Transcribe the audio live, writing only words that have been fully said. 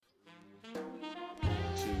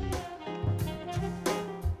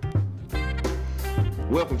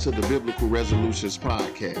Welcome to the Biblical Resolutions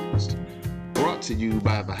Podcast, brought to you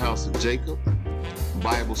by the House of Jacob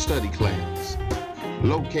Bible Study Class,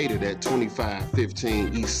 located at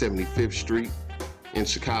 2515 East 75th Street in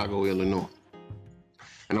Chicago, Illinois.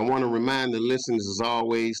 And I want to remind the listeners, as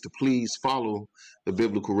always, to please follow the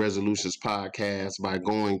Biblical Resolutions Podcast by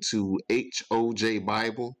going to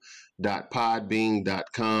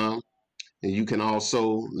hojbible.podbean.com. And you can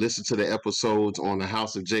also listen to the episodes on the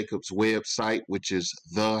House of Jacob's website, which is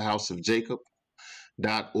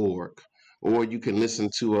thehouseofjacob.org. Or you can listen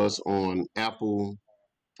to us on Apple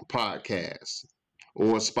Podcasts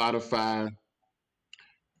or Spotify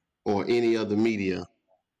or any other media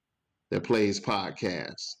that plays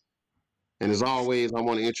podcasts. And as always, I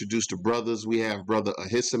want to introduce the brothers. We have Brother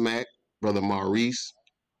Ahisamak, Brother Maurice,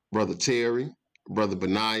 Brother Terry, Brother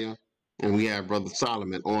Benaiah, and we have Brother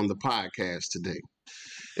Solomon on the podcast today.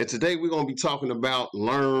 And today we're going to be talking about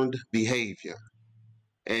learned behavior.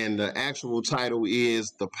 And the actual title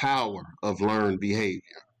is The Power of Learned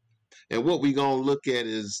Behavior. And what we're going to look at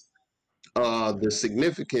is the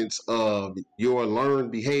significance of your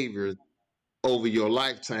learned behavior over your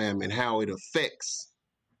lifetime and how it affects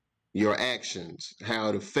your actions, how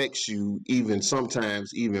it affects you even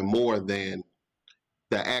sometimes even more than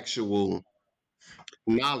the actual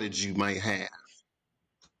knowledge you might have.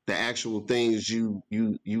 The actual things you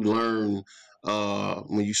learn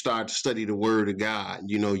when you start to study the Word of God.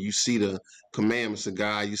 You know, you see the commandments of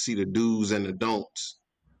God, you see the do's and the don'ts,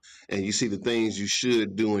 and you see the things you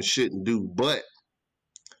should do and shouldn't do. But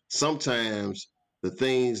sometimes the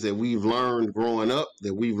things that we've learned growing up,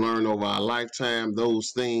 that we've learned over our lifetime,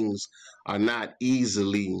 those things are not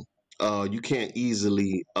easily, you can't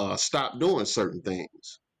easily stop doing certain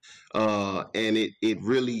things. And it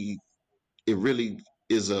really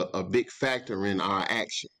is a big factor in our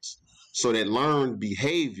actions. So that learned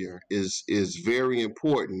behavior is very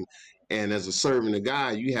important. And as a servant of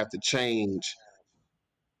God, you have to change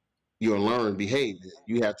your learned behavior.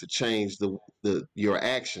 You have to change your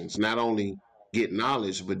actions, not only get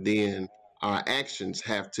knowledge, but then our actions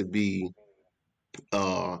have to be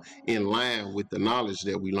in line with the knowledge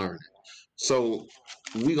that we learn. So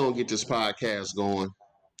we're going to get this podcast going.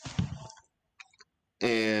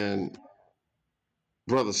 And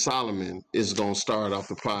Brother Solomon is going to start off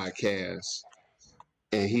the podcast,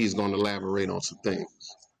 and he's going to elaborate on some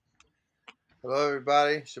things. Hello,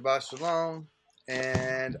 everybody. Shabbat Shalom.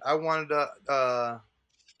 And I wanted to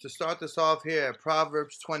start this off here at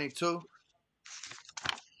Proverbs 22.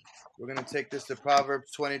 We're going to take this to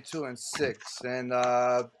Proverbs 22 and 6. And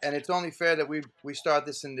it's only fair that we start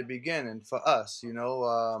this in the beginning for us. You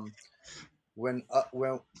know, when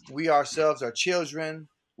we ourselves are children,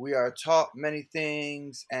 we are taught many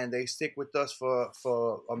things, and they stick with us for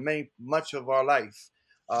much of our life.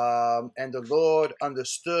 And the Lord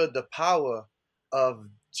understood the power of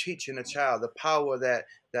teaching a child, the power that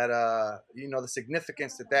the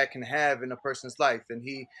significance that can have in a person's life. And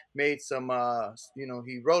he made some,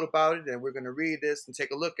 he wrote about it, and we're going to read this and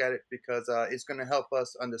take a look at it because it's going to help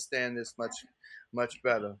us understand this much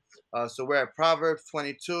better. So we're at Proverbs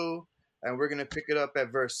 22. And we're going to pick it up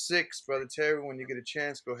at verse 6. Brother Terry, when you get a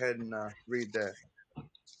chance, go ahead and read that.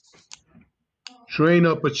 Train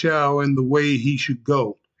up a child in the way he should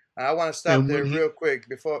go. I want to stop there real quick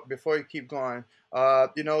before you keep going.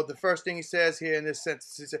 The first thing he says here in this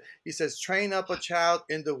sentence, he says, train up a child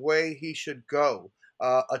in the way he should go.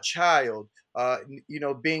 A child,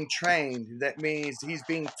 being trained, that means he's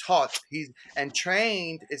being taught. And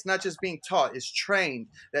trained, it's not just being taught, it's trained.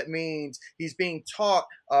 That means he's being taught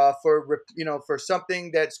for something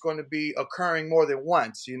that's going to be occurring more than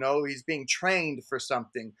once. He's being trained for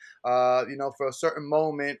something, for a certain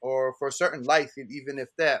moment or for a certain life, even if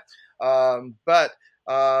that. But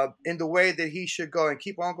in the way that he should go. And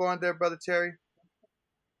keep on going there, Brother Terry.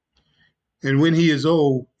 And when he is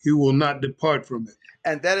old, he will not depart from it.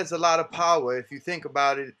 And that is a lot of power if you think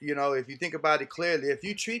about it, if you think about it clearly. If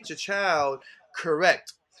you treat your child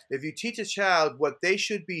correct, if you teach a child what they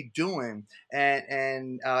should be doing,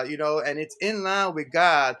 and it's in line with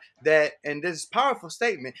God, and this powerful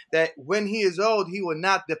statement that when he is old, he will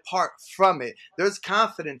not depart from it. There's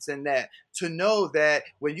confidence in that, to know that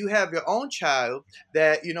when you have your own child,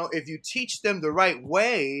 that, if you teach them the right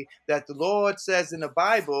way, that the Lord says in the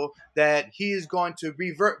Bible that he is going to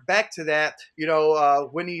revert back to that,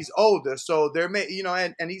 when he's older. So there may,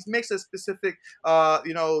 and he makes a specific,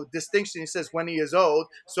 distinction. He says when he is old.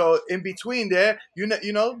 So in between there,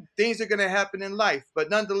 things are going to happen in life. But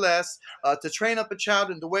nonetheless, to train up a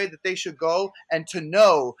child in the way that they should go, and to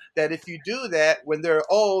know that if you do that, when they're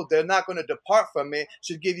old, they're not going to depart from it,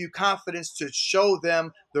 should give you confidence guidance to show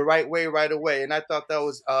them the right way right away. And I thought that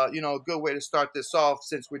was, a good way to start this off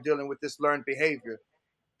since we're dealing with this learned behavior.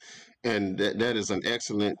 And that is an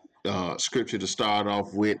excellent scripture to start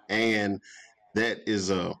off with, and that is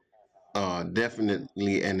a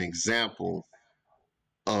definitely an example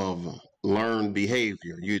of learned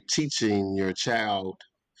behavior. You're teaching your child,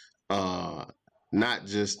 not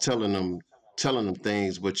just telling them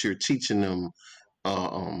things, but you're teaching them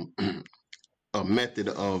um, a method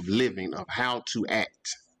of living, of how to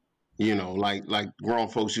act. Like grown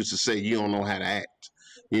folks used to say, you don't know how to act.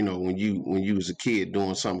 When you was a kid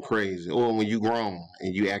doing something crazy, or when you grown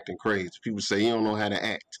and you acting crazy, people say you don't know how to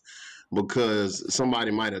act because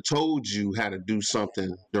somebody might have told you how to do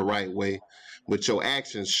something the right way, but your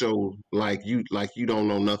actions show like you don't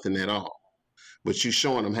know nothing at all. But you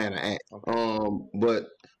showing them how to act. But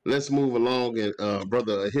let's move along, and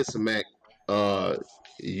brother Ahisamak, uh,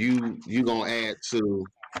 you gonna add to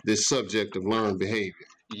this subject of learned behavior.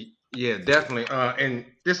 Yeah, definitely. And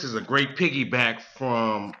this is a great piggyback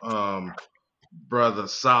from Brother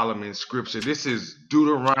Solomon's scripture. This is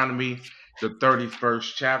Deuteronomy, the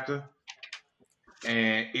 31st chapter.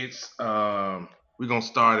 And it's we're gonna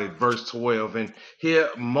start at verse 12. And here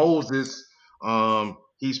Moses,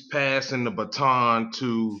 he's passing the baton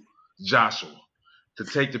to Joshua to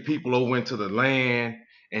take the people over into the land,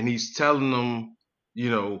 and he's telling them,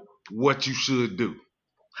 what you should do,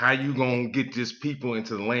 how you gonna get this people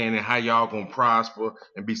into the land, and how y'all gonna prosper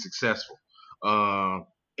and be successful.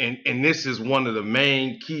 And this is one of the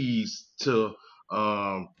main keys to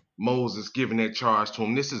Moses giving that charge to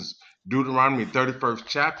him. This is Deuteronomy 31st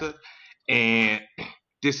chapter, and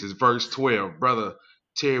this is verse 12. Brother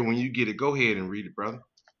Terry, when you get it, go ahead and read it, brother.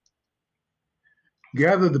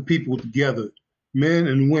 Gather the people together, men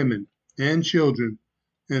and women and children,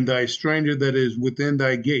 and thy stranger that is within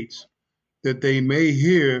thy gates, that they may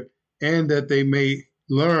hear and that they may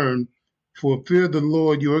learn, for fear the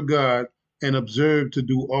Lord your God, and observe to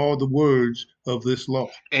do all the words of this law.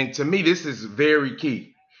 And to me, this is very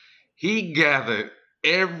key. He gathered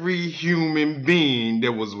every human being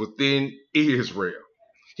that was within Israel.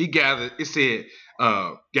 He gathered, it said,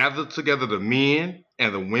 gathered together the men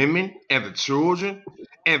and the women and the children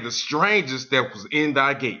and the strangers that was in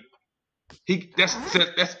thy gate.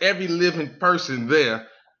 That's every living person there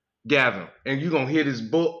gathering. And you're going to hear this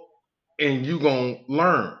book and you're going to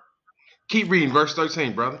learn. Keep reading verse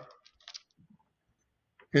 13, brother.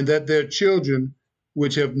 And that their children,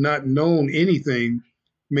 which have not known anything,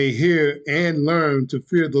 may hear and learn to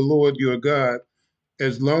fear the Lord your God,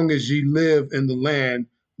 as long as ye live in the land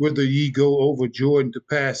whither ye go over Jordan to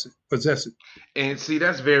possess it. And see,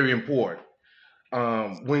 that's very important.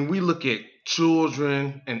 When we look at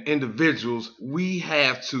children and individuals, we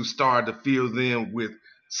have to start to fill them with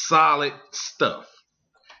solid stuff.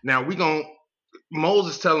 Now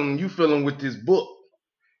Moses telling them, you fill them with this book.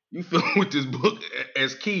 You fill them with this book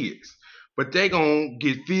as kids. But they gonna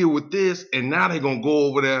get filled with this, and now they gonna go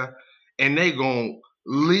over there and they gonna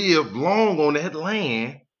live long on that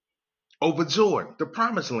land over Jordan, the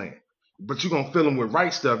promised land. But you're gonna fill them with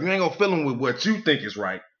right stuff. You ain't gonna fill them with what you think is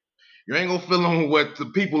right. You ain't gonna fill them with what the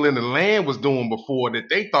people in the land was doing before that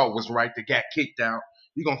they thought was right that got kicked out.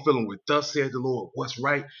 You're gonna fill them with thus said the Lord, what's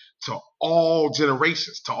right to all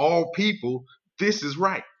generations, to all people. This is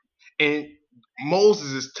right. And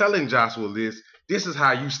Moses is telling Joshua this. This is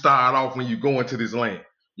how you start off when you go into this land.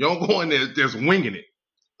 You don't go in there just winging it.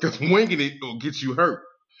 Because winging it will get you hurt.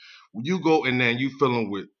 When you go in there and you fill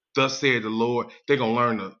them with thus said the Lord, they're going to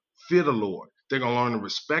learn to fear the Lord. They're going to learn to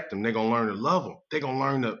respect him. They're going to learn to love him. They're going to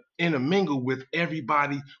learn to intermingle with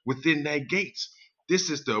everybody within their gates. This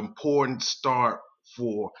is the important start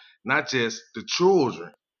for not just the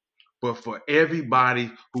children, but for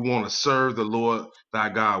everybody who want to serve the Lord thy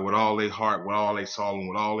God with all their heart, with all their soul, and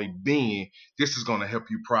with all their being. This is going to help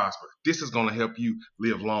you prosper. This is going to help you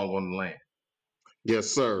live long on the land. Yes,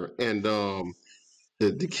 sir. And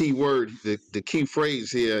the key word, the key phrase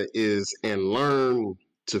here is, and learn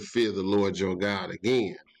to fear the Lord your God.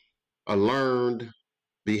 Again, a learned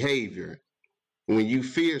behavior. When you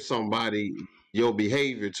fear somebody, your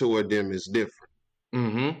behavior toward them is different.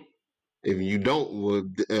 Mm-hmm. If you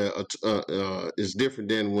don't, it's different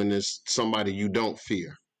than when it's somebody you don't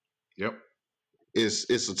fear. Yep.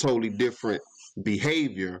 It's a totally different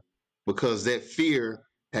behavior because that fear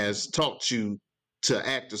has taught you to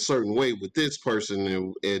act a certain way with this person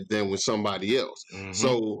and than with somebody else. Mm-hmm.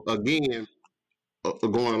 So again,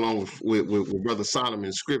 going along with Brother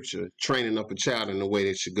Solomon's scripture, training up a child in the way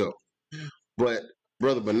they should go. But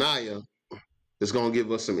Brother Benaiah is going to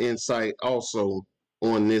give us some insight also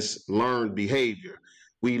on this learned behavior.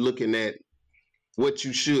 We looking at what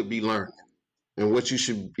you should be learning and what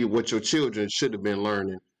your children should have been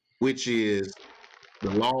learning, which is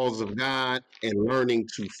the laws of God and learning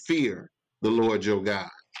to fear the Lord your God.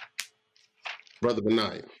 Brother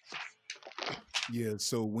Benaiah. Yeah,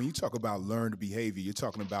 so when you talk about learned behavior, you're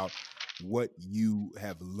talking about what you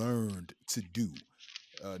have learned to do.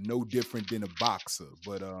 No different than a boxer,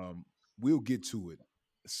 but we'll get to it.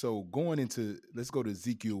 So let's go to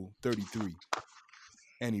Ezekiel 33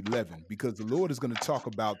 and 11, because the Lord is going to talk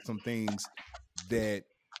about some things that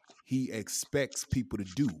he expects people to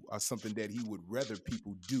do, or something that he would rather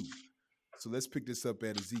people do. So let's pick this up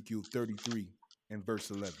at Ezekiel 33 and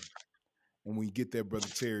verse 11. And when you get there, Brother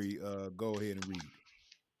Terry, go ahead and read.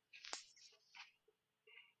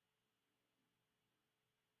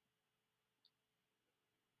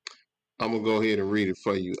 I'm going to go ahead and read it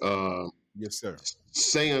for you. Yes, sir.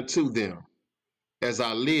 Say unto them, as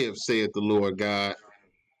I live, saith the Lord God,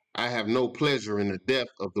 I have no pleasure in the death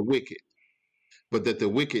of the wicked, but that the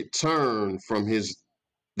wicked turn from his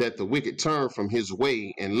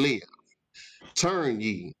way and live. Turn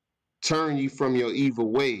ye from your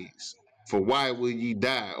evil ways, for why will ye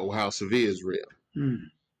die, O house of Israel?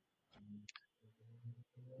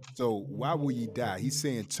 So why will ye die? He's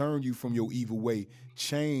saying, turn you from your evil way,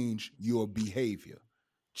 change your behavior,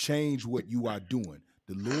 change what you are doing.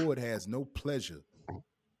 The Lord has no pleasure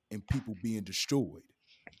in people being destroyed,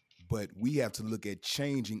 but we have to look at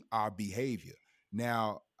changing our behavior.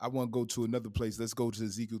 Now, I want to go to another place. Let's go to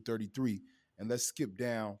Ezekiel 33 and let's skip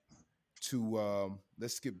down to I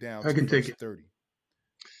can take verse it. 30.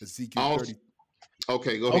 Ezekiel Also, 30.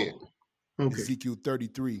 okay, go ahead. Okay. Ezekiel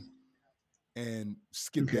 33 and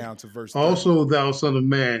skip Okay. down to verse 30. Also, thou son of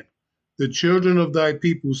man, the children of thy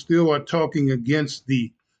people still are talking against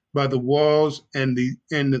thee by the walls and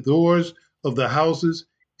the doors of the houses,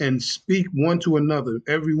 and speak one to another,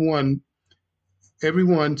 everyone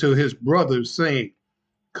to his brother, saying,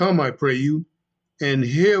 Come, I pray you, and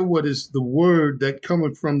hear what is the word that come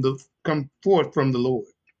forth from the Lord.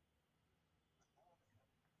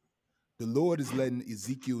 The Lord is letting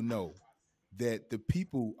Ezekiel know that the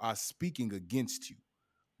people are speaking against you.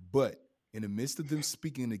 But in the midst of them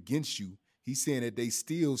speaking against you, he's saying that they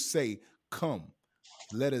still say, Come,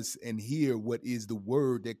 let us and hear what is the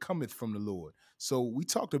word that cometh from the Lord. So we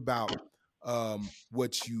talked about we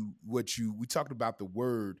talked about the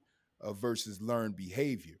word versus learned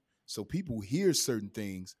behavior. So people hear certain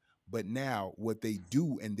things, but now what they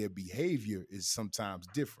do and their behavior is sometimes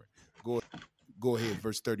different. Go ahead,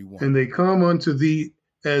 verse 31. And they come unto thee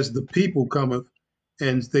as the people cometh,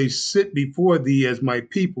 and they sit before thee as my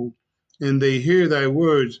people, and they hear thy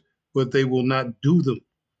words, but they will not do them.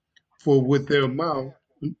 For with their mouth,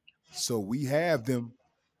 So we have them.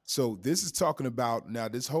 So this is talking about, now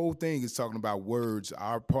this whole thing is talking about words.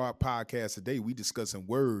 Our podcast today, we discussing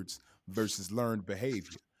words versus learned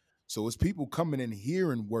behavior. So it's people coming and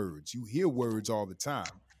hearing words. You hear words all the time.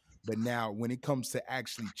 But now when it comes to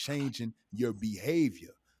actually changing your behavior,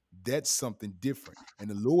 that's something different. And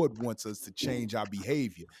the Lord wants us to change our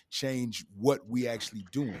behavior, change what we actually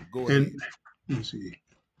doing. Go ahead. and let's see,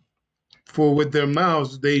 for with their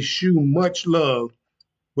mouths they shew much love,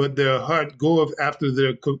 but their heart goeth after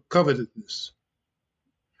their covetousness.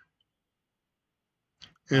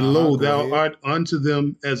 And lo, Go thou ahead. art unto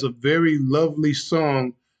them as a very lovely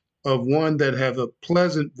song of one that hath a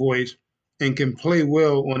pleasant voice and can play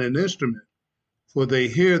well on an instrument. For they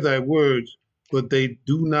hear thy words, but they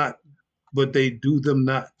do them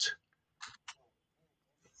not.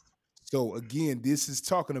 So again, this is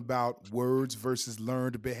talking about words versus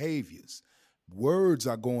learned behaviors. Words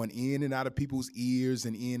are going in and out of people's ears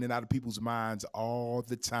and in and out of people's minds all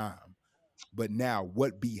the time. But now,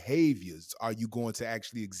 what behaviors are you going to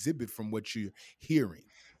actually exhibit from what you're hearing?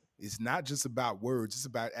 It's not just about words, it's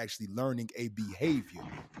about actually learning a behavior.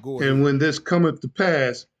 Go And ahead. when this cometh to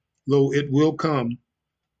pass, lo, it will come,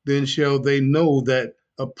 then shall they know that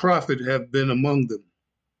a prophet hath been among them.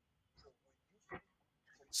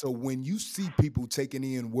 So when you see people taking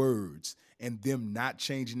in words and them not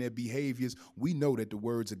changing their behaviors, we know that the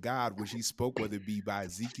words of God, which he spoke, whether it be by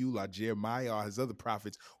Ezekiel or Jeremiah or his other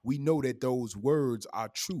prophets, we know that those words are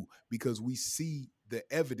true because we see the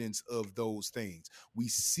evidence of those things. We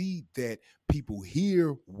see that people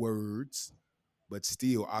hear words, but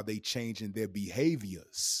still are they changing their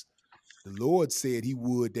behaviors? The Lord said he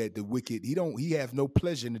would that the wicked, he have no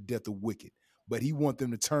pleasure in the death of wicked, but he want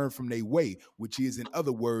them to turn from their way, which is, in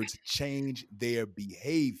other words, change their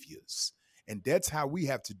behaviors. And that's how we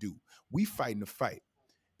have to do. We fighting the fight.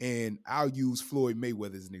 And I'll use Floyd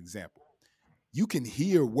Mayweather as an example. You can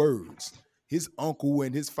hear words. His uncle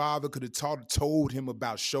and his father could have told him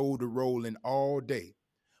about shoulder rolling all day.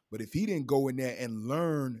 But if he didn't go in there and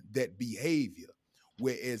learn that behavior,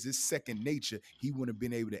 whereas it's second nature, he wouldn't have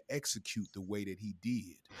been able to execute the way that he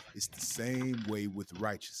did. It's the same way with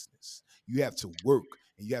righteousness. You have to work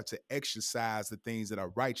and you have to exercise the things that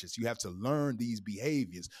are righteous. You have to learn these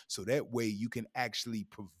behaviors so that way you can actually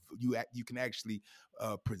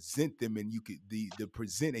present them, and you can the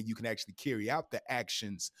present, and you can actually carry out the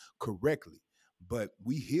actions correctly. But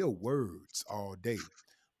we hear words all day.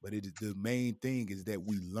 But the main thing is that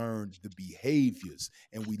we learn the behaviors,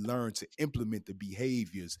 and we learn to implement the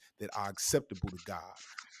behaviors that are acceptable to God.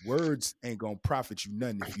 Words ain't going to profit you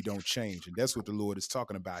nothing if you don't change. And that's what the Lord is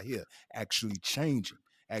talking about here, actually changing,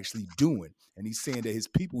 actually doing. And he's saying that his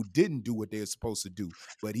people didn't do what they're supposed to do,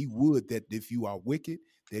 but he would that if you are wicked,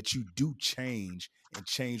 that you do change and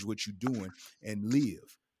change what you're doing and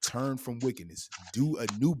live. Turn from wickedness, do a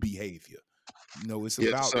new behavior. You know, it's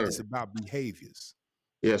Yes, sir. about behaviors.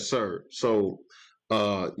 Yes, sir. So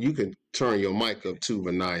you can turn your mic up too,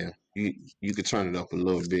 Benaiah. You could turn it up a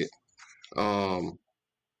little bit.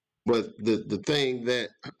 But the thing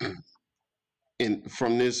that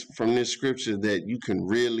from this scripture that you can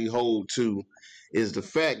really hold to is the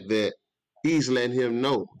fact that he's letting him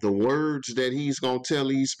know the words that he's gonna tell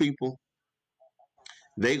these people,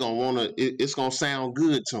 they gonna wanna it's gonna sound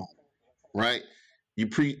good to them, right? You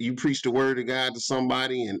preach the word of God to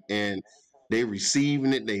somebody, and they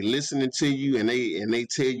receiving it, they listening to you, and they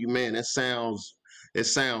tell you, man, it sounds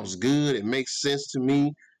good, it makes sense to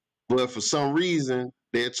me. But for some reason,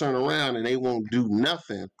 they'll turn around and they won't do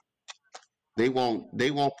nothing. They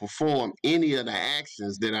won't perform any of the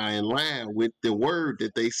actions that are in line with the word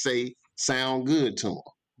that they say sound good to them.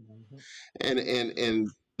 Mm-hmm. And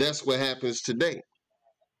that's what happens today.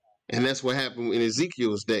 And that's what happened in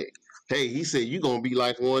Ezekiel's day. Hey, he said you're gonna be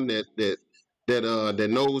like one that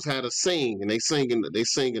knows how to sing, and they singing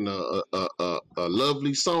a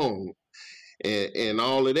lovely song and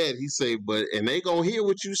all of that. He said, but and they gonna hear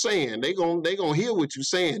what you saying. They gonna hear what you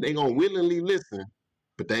saying. They gonna willingly listen,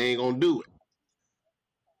 but they ain't gonna do it.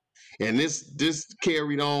 And this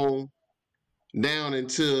carried on down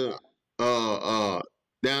into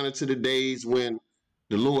the days when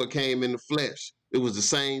the Lord came in the flesh. It was the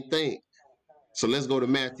same thing. So let's go to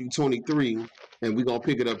Matthew 23, and we're going to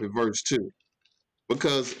pick it up at verse 2.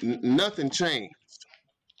 Because nothing changed.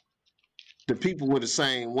 The people were the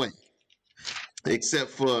same way. Except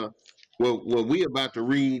for what we about to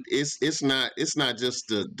read, it's not just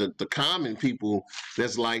the common people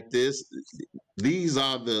that's like this. These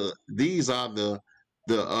are the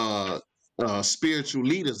spiritual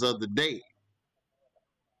leaders of the day.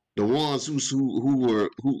 The ones who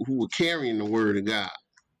were carrying the word of God.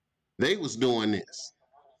 They was doing this.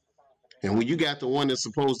 And when you got the one that's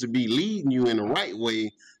supposed to be leading you in the right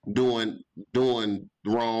way doing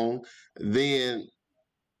wrong, then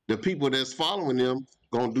the people that's following them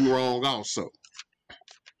gonna do wrong also.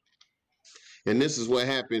 And this is what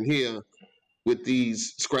happened here with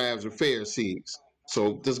these scribes and Pharisees.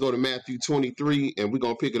 So let's go to Matthew 23, and we're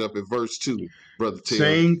gonna pick it up at verse 2, Brother Tim.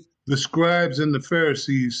 Saying, the scribes and the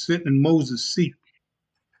Pharisees sit in Moses' seat.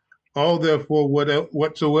 All therefore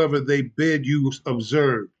whatsoever they bid you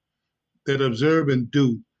observe, that observe and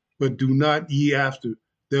do, but do not ye after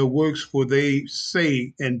their works, for they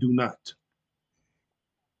say and do not.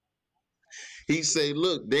 He say,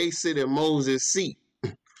 look, they sit in Moses' seat.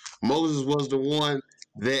 Moses was the one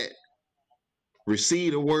that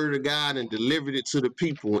received the word of God and delivered it to the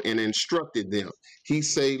people and instructed them. He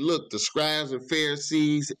say, look, the scribes and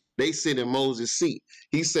Pharisees, they sit in Moses' seat.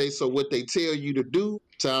 He say, so what they tell you to do,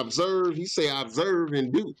 to observe, he say, observe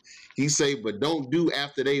and do. He say, but don't do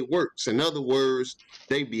after they works. In other words,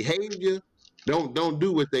 they behavior, don't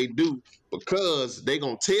do what they do, because they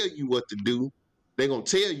gonna tell you what to do. They gonna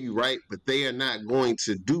tell you right, but they are not going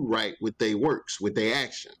to do right with their works, with their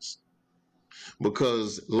actions.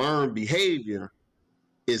 Because learned behavior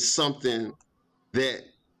is something that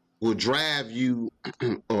will drive you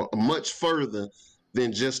much further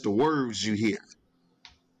than just the words you hear.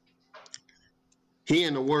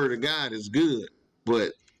 Hearing the word of God is good,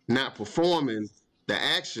 but not performing the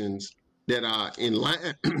actions that are in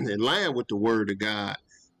line with the word of God,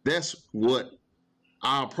 that's what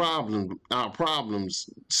our problems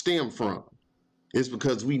stem from. It's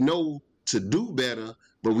because we know to do better,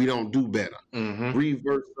 but we don't do better. Mm-hmm.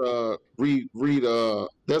 Read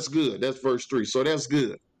that's good. That's verse 3. So that's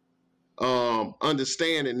good.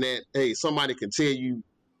 Understanding that, hey, somebody can tell you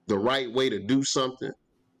the right way to do something,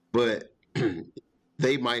 but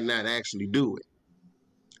they might not actually do it.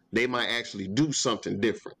 They might actually do something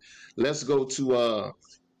different. Let's go to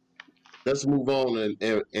let's move on,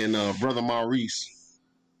 and Brother Maurice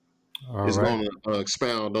All is right. going to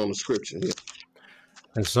expound on the scripture here.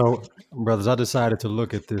 And so, brothers, I decided to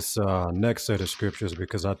look at this next set of scriptures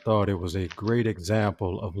because I thought it was a great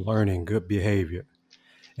example of learning good behavior.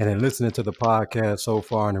 And in listening to the podcast so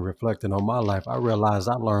far and in reflecting on my life, I realized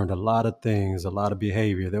I learned a lot of things, a lot of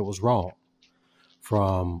behavior that was wrong.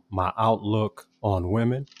 From my outlook on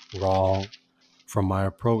women, wrong. From my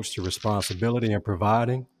approach to responsibility and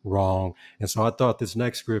providing, wrong. And so I thought this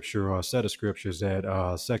next scripture or set of scriptures at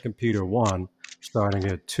 2 Peter 1, starting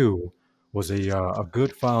at 2, was a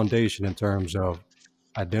good foundation in terms of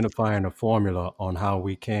identifying a formula on how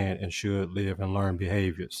we can and should live and learn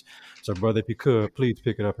behaviors. So, brother, if you could, please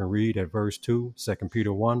pick it up and read at verse 2, 2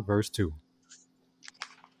 Peter 1, verse 2. Can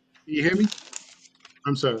you hear me?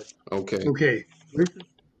 I'm sorry. Okay. Okay.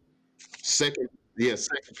 Second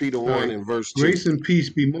Peter All 1 right. and verse 2. Grace and peace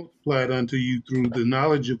be multiplied unto you through the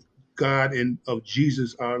knowledge of God and of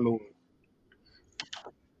Jesus our Lord.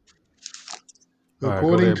 All right, go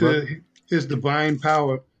According ahead, brother. to his divine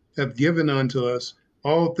power hath given unto us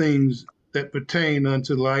all things that pertain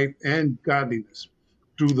unto life and godliness,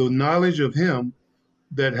 through the knowledge of him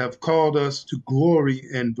that have called us to glory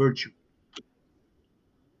and virtue.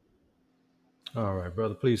 All right,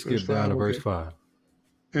 brother, please Verse skip down 5, to verse okay. 5.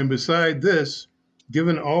 And beside this,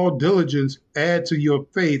 given all diligence, add to your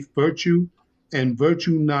faith virtue, and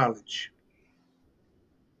virtue knowledge.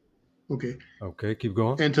 Okay. Okay, keep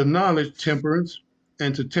going. And to knowledge temperance,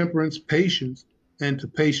 and to temperance patience, and to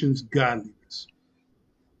patience godliness.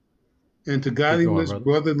 And to godliness brother.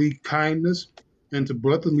 brotherly kindness, and to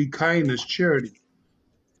brotherly kindness charity.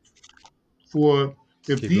 For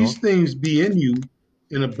if Keep these going. things be in you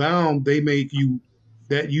and abound, they make you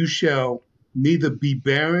that you shall neither be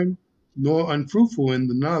barren nor unfruitful in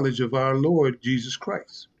the knowledge of our Lord Jesus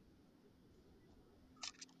Christ.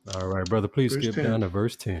 All right, brother, please Verse skip 10. down to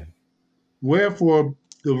verse 10. Wherefore,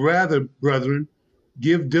 the rather, brethren,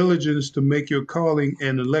 give diligence to make your calling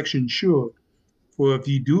and election sure. For if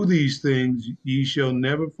ye do these things, ye shall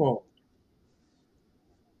never fall.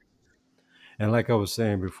 And like I was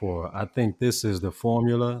saying before, I think this is the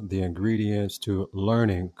formula, the ingredients to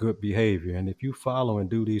learning good behavior. And if you follow and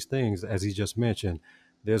do these things, as he just mentioned,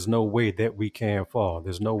 there's no way that we can fall.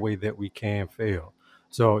 There's no way that we can fail.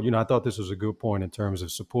 So, I thought this was a good point in terms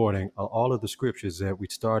of supporting all of the scriptures that we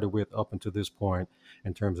started with up until this point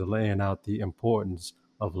in terms of laying out the importance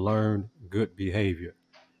of learned good behavior.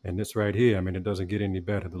 And this right here, it doesn't get any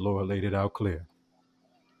better. The Lord laid it out clear.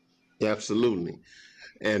 Absolutely.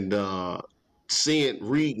 And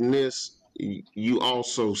reading this, you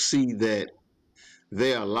also see that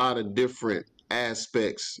there are a lot of different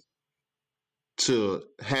aspects to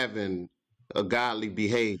having a godly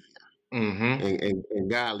behavior and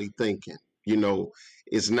godly thinking.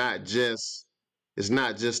 It's not just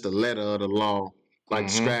the letter of the law, like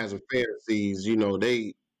the scribes and Pharisees.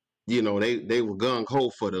 They were gung ho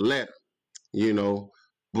for the letter.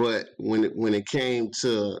 But when it came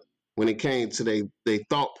to their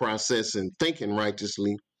thought process and thinking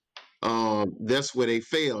righteously, that's where they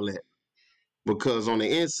failed at. Because on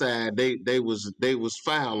the inside they was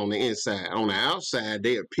foul on the inside. On the outside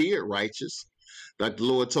they appeared righteous. Like the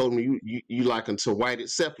Lord told me, you like unto whited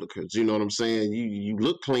sepulchres. You know what I'm saying? You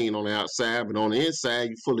look clean on the outside, but on the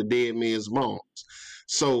inside you full of dead men's bones.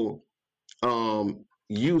 So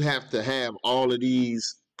you have to have all of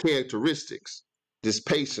these characteristics: this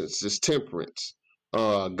patience, this temperance,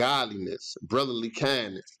 godliness, brotherly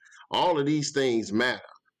kindness. All of these things matter.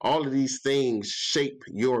 All of these things shape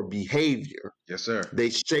your behavior. Yes, sir. They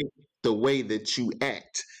shape the way that you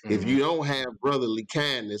act. If you don't have brotherly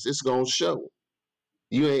kindness, it's gonna show.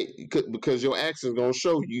 You ain't, because your actions gonna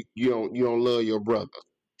show you don't love your brother.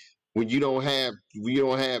 When you don't have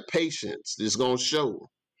patience, it's gonna show.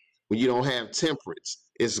 When you don't have temperance,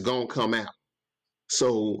 it's gonna come out.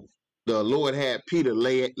 So the Lord had Peter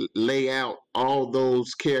lay out all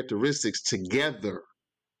those characteristics together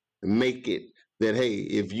and make it that, hey,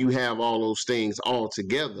 if you have all those things all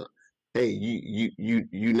together, hey,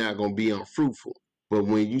 you're not gonna be unfruitful. But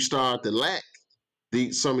when you start to lack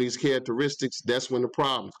some of these characteristics, that's when the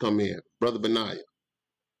problems come in. Brother Benaiah,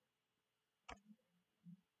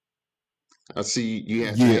 I see you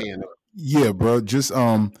have your hand up. Yeah, bro. Just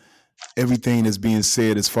everything that's being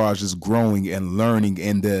said as far as just growing and learning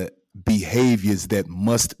and the behaviors that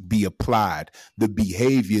must be applied, the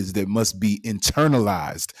behaviors that must be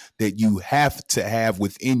internalized, that you have to have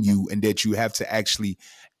within you and that you have to actually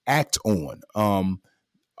act on.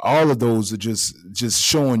 All of those are just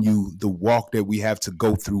showing you the walk that we have to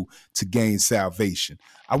go through to gain salvation.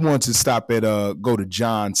 I want to stop at go to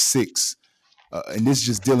John 6 and this is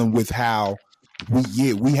just dealing with how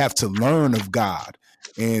we have to learn of God,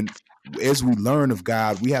 and as we learn of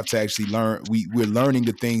God, we have to actually learn. We're learning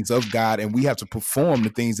the things of God, and we have to perform the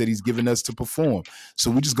things that He's given us to perform. So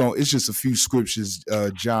we just going. It's just a few scriptures,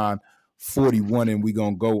 John 41, and we're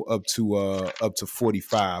gonna go up to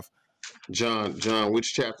 45. John,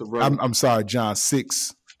 which chapter, brother? I'm sorry, John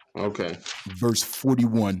 6, Okay. verse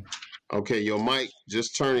 41. Okay, your mic,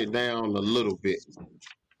 just turn it down a little bit.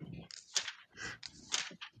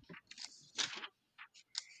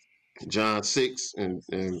 John 6 and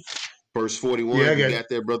verse 41. Yeah, I You got it. got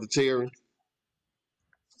that, Brother Terry?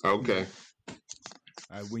 Okay. All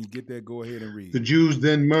right, when you get there, go ahead and read. The Jews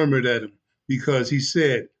then murmured at him, because he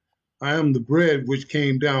said, I am the bread which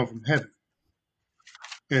came down from heaven.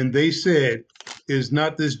 And they said, Is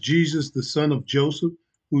not this Jesus the son of Joseph,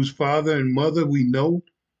 whose father and mother we know?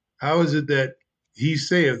 How is it that he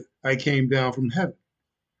saith, I came down from heaven?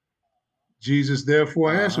 Jesus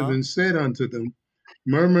therefore answered and said unto them,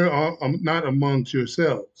 Murmur not amongst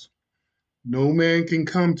yourselves. No man can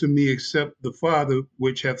come to me except the Father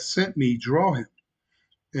which hath sent me draw him,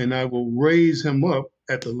 and I will raise him up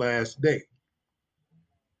at the last day.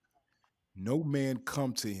 No man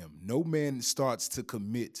come to him. No man starts to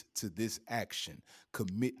commit to this action,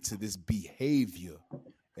 commit to this behavior,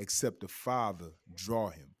 except the Father draw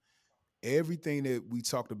him. Everything that we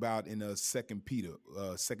talked about in Second Peter,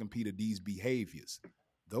 these behaviors,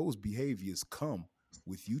 those behaviors come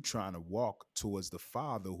with you trying to walk towards the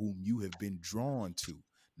Father whom you have been drawn to.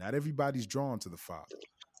 Not everybody's drawn to the Father,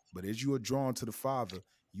 but as you are drawn to the Father,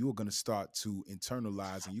 you are going to start to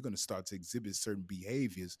internalize and you're going to start to exhibit certain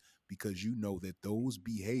behaviors because you know that those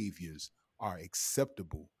behaviors are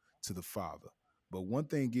acceptable to the Father. But one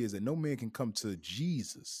thing is that no man can come to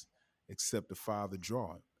Jesus except the Father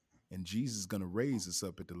draw him. And Jesus is going to raise us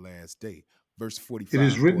up at the last day. Verse 45. It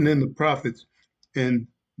is written in the prophets, and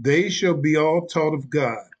they shall be all taught of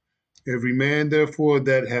God. Every man, therefore,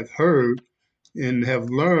 that hath heard and have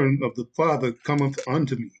learned of the Father cometh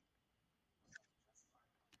unto me.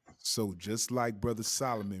 So just like Brother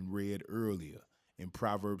Solomon read earlier in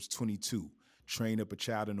Proverbs 22, train up a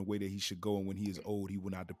child in the way that he should go, and when he is old, he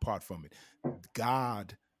will not depart from it.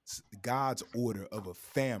 God's order of a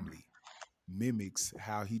family mimics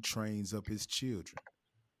how he trains up his children.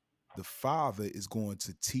 The Father is going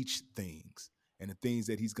to teach things, and the things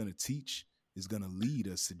that he's going to teach is going to lead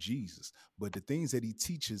us to Jesus. But the things that he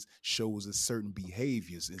teaches shows us certain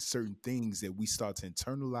behaviors and certain things that we start to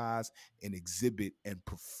internalize and exhibit and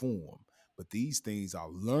perform. But these things are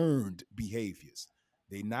learned behaviors.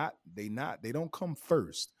 They don't come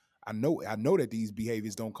first. I know that these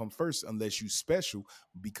behaviors don't come first unless you special,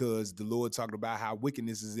 because the Lord talked about how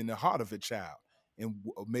wickedness is in the heart of a child. And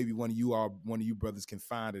maybe one of you brothers can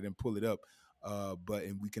find it and pull it up.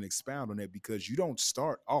 And we can expound on that, because you don't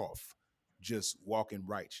start off just walking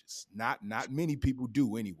righteous. Not many people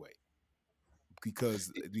do anyway,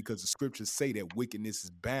 because the scriptures say that wickedness is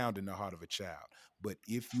bound in the heart of a child. But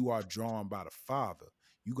if you are drawn by the Father,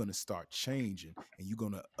 you're going to start changing, and you're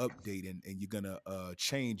going to update, and you're going to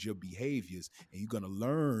change your behaviors, and you're going to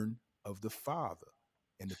learn of the Father.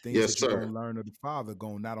 And the things that you're going to learn of the Father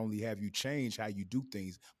going to not only have you change how you do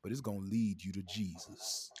things, but it's going to lead you to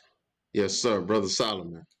Jesus. Yes, sir. Brother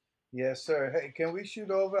Solomon. Yes, sir. Hey, can we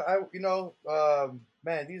shoot over?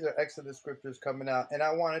 Man, these are excellent scriptures coming out. And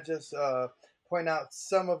I want to just point out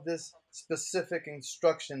some of this specific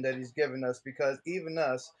instruction that he's given us, because even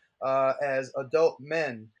us, as adult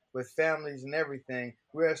men with families and everything,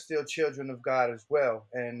 we are still children of God as well.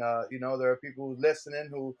 And, there are people who listening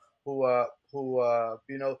who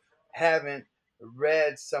haven't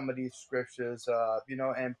read some of these scriptures,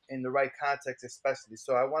 and in the right context, especially.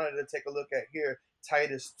 So I wanted to take a look at here,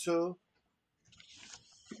 Titus 2.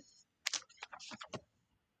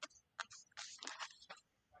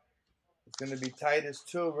 It's going to be Titus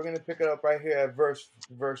 2. We're going to pick it up right here at verse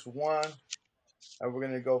 1, and we're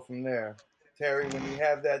going to go from there. Terry, when you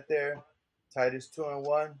have that there, Titus 2 and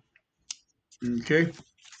 1. Okay.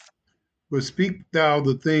 But speak thou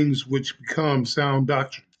the things which become sound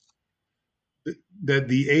doctrine, that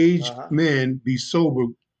the aged men be sober,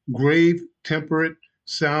 grave, temperate,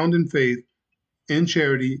 sound in faith, in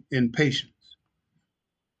charity, in patience.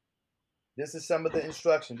 This is some of the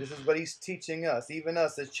instruction. This is what he's teaching us, even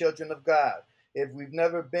us as children of God. If we've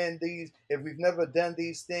never done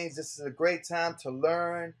these things, this is a great time to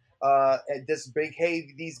learn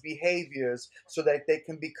these behaviors, so that they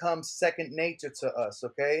can become second nature to us.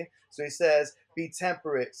 Okay, so he says, be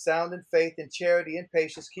temperate, sound in faith, in charity, and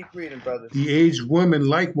patience. Keep reading, brother. The aged women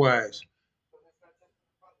likewise.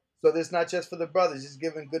 So this is not just for the brothers. He's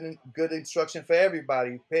giving good instruction for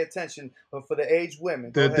everybody. Pay attention, but for the aged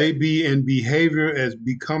women. Go that they ahead. be in behavior as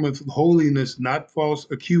becometh holiness, not false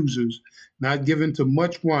accusers, not given to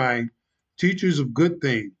much wine, teachers of good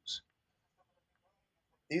things.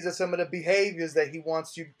 These are some of the behaviors that he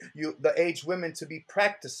wants the aged women, to be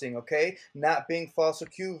practicing. Okay, not being false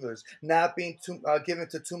accusers, not being given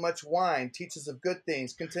to too much wine. Teachers of good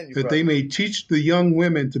things. Continue, That brother. they may teach the young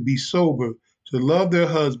women to be sober, to love their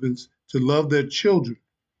husbands, to love their children.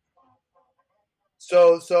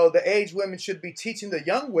 So the aged women should be teaching the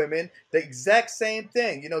young women the exact same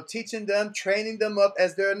thing. Teaching them, training them up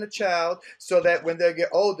as they're a child, so that when they get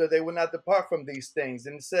older, they will not depart from these things.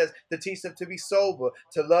 And it says to teach them to be sober,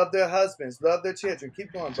 to love their husbands, love their children.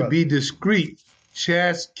 Keep going, To brother. be discreet,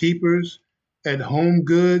 chaste keepers, at home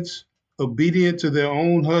goods, obedient to their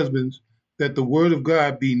own husbands, that the word of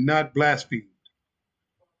God be not blasphemed.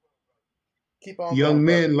 Keep on Young going,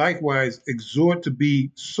 men brother. likewise exhort to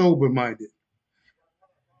be sober-minded.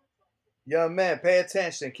 Young man, pay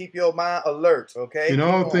attention. Keep your mind alert, okay? In Keep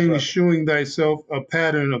all going, things brother. shewing thyself a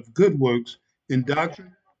pattern of good works, in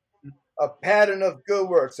doctrine, A pattern of good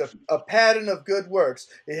works, a pattern of good works.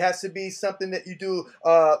 It has to be something that you do,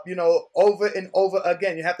 over and over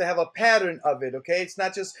again. You have to have a pattern of it, okay? It's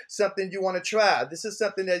not just something you want to try. This is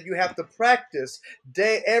something that you have to practice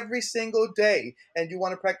every single day, and you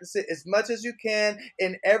want to practice it as much as you can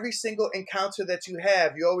in every single encounter that you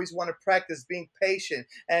have. You always want to practice being patient,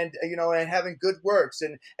 and and having good works,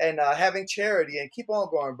 and having charity, and keep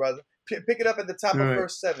on going, brother. Pick it up at the top of right.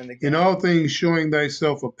 verse 7 again. In all things showing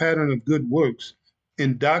thyself a pattern of good works,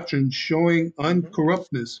 in doctrine showing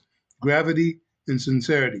uncorruptness, gravity, and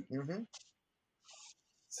sincerity.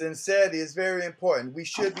 Sincerity is very important. We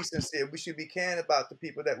should be sincere. We should be caring about the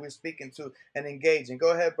people that we're speaking to and engaging.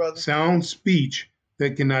 Go ahead, brother. Sound speech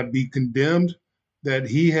that cannot be condemned, that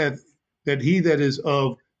he that is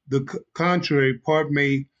of the contrary part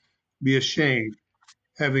may be ashamed,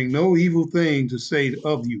 having no evil thing to say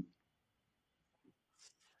of you.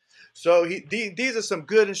 So these are some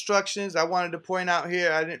good instructions I wanted to point out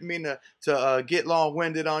here. I didn't mean to get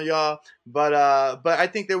long-winded on y'all, but I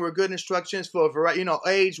think they were good instructions for a variety,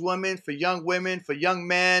 aged women, for young women, for young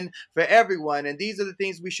men, for everyone. And these are the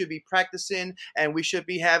things we should be practicing, and we should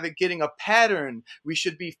be getting a pattern. We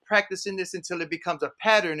should be practicing this until it becomes a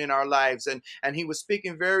pattern in our lives. And he was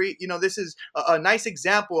speaking very, this is a nice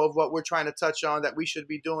example of what we're trying to touch on, that we should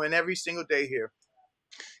be doing every single day here.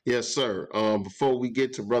 Yes, sir. Before we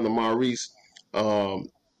get to Brother Maurice, in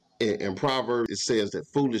Proverbs, it says that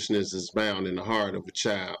foolishness is bound in the heart of a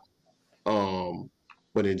child.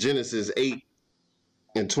 But in Genesis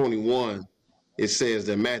 8:21, it says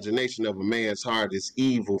the imagination of a man's heart is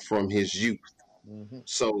evil from his youth.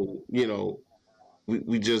 So,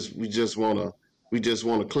 we just want to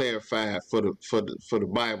clarify for the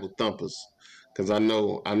Bible thumpers, because I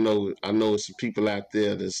know some people out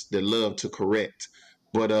there that love to correct,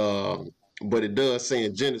 but it does say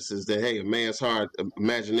in Genesis that, hey,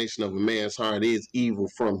 imagination of a man's heart is evil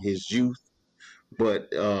from his youth,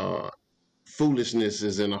 but foolishness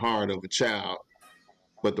is in the heart of a child,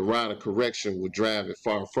 but the rod of correction will drive it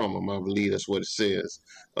far from him. I believe that's what it says.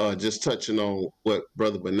 Just touching on what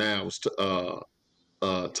Brother Benai was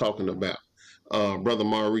talking about. Brother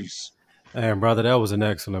Maurice. And brother, that was an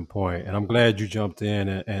excellent point, and I'm glad you jumped in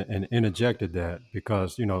and interjected that,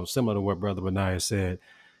 because similar to what Brother Benaiah said,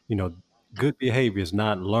 good behavior is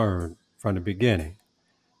not learned from the beginning.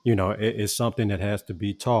 It's something that has to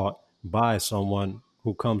be taught by someone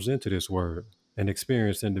who comes into this word, an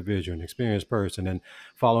experienced individual, an experienced person. And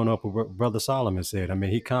following up with what Brother Solomon said, I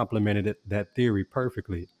mean, he complemented that theory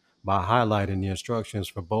perfectly by highlighting the instructions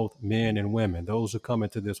for both men and women, those who come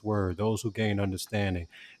into this word, those who gain understanding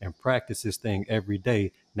and practice this thing every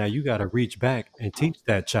day. Now you got to reach back and teach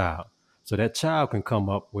that child, so that child can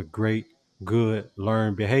come up with great, good,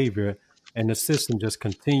 learned behavior. And the system just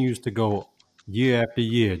continues to go year after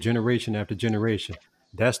year, generation after generation.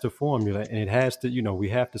 That's the formula, and it has to, we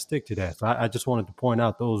have to stick to that. So I just wanted to point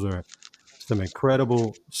out those are some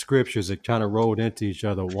incredible scriptures that kind of rolled into each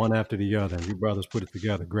other, one after the other, and you brothers put it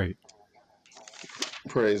together great.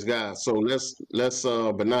 Praise God. So let's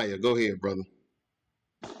Benaiah, go ahead, brother.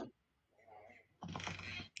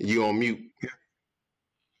 You on mute.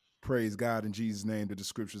 Praise God in Jesus' name that the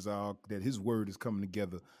scriptures are, that his word is coming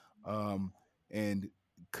together. And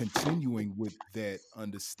continuing with that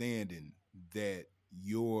understanding that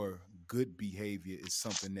your good behavior is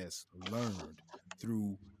something that's learned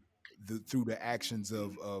through the actions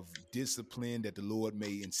of discipline that the Lord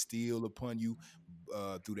may instill upon you,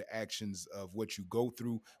 through the actions of what you go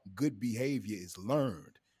through. Good behavior is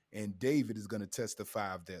learned. And David is going to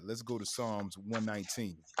testify of that. Let's go to Psalms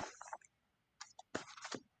 119.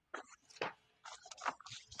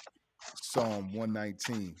 Psalm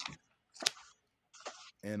 119.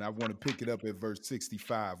 And I want to pick it up at verse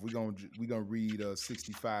 65. We're gonna read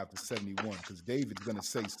 65 to 71 because David's gonna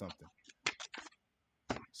say something.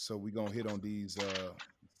 So we're gonna hit on these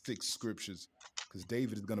 6 scriptures because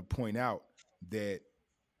David is gonna point out that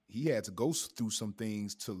he had to go through some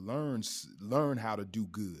things to learn how to do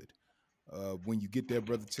good. When you get there,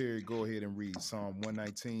 Brother Terry, go ahead and read Psalm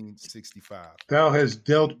 119, 65. Thou hast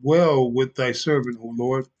dealt well with thy servant, O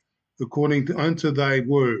Lord, according unto thy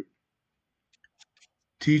word.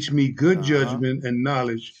 Teach me good judgment and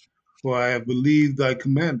knowledge, for I have believed thy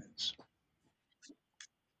commandments.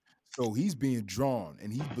 So he's being drawn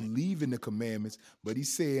and he's believing the commandments, but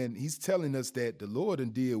he's telling us that the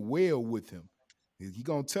Lord did well with him. He's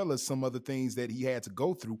going to tell us some other things that he had to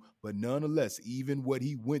go through, but nonetheless, even what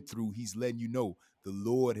he went through, he's letting you know the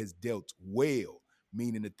Lord has dealt well,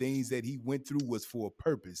 meaning the things that he went through was for a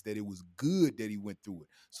purpose, that it was good that he went through it.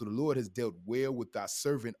 So the Lord has dealt well with thy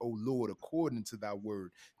servant, O Lord, according to thy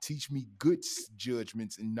word. Teach me good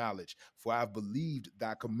judgments and knowledge, for I've believed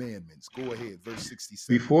thy commandments. Go ahead, verse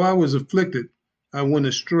 67. Before I was afflicted, I went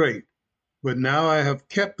astray, but now I have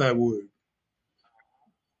kept thy word.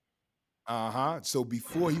 So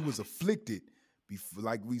before he was afflicted,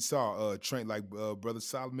 like we saw, Brother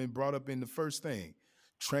Solomon brought up in the first thing,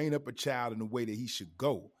 train up a child in the way that he should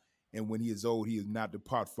go. And when he is old, he is not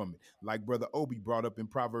depart from it. Like Brother Obi brought up in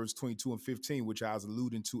Proverbs 22 and 15, which I was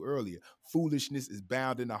alluding to earlier. Foolishness is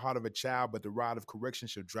bound in the heart of a child, but the rod of correction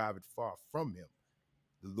shall drive it far from him.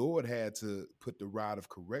 The Lord had to put the rod of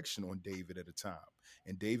correction on David at a time.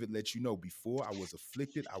 And David let you know, before I was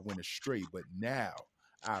afflicted, I went astray, but now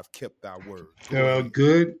I've kept thy word. Thou art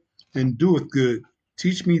good and doeth good.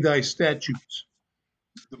 Teach me thy statutes.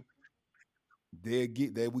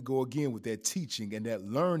 There we go again with that teaching and that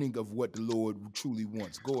learning of what the Lord truly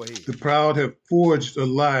wants. Go ahead. The proud have forged a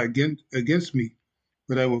lie against me,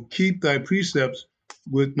 but I will keep thy precepts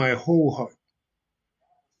with my whole heart.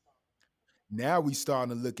 Now we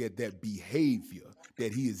starting to look at that behavior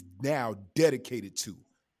that he is now dedicated to.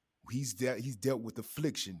 He's dealt with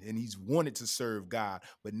affliction and he's wanted to serve God,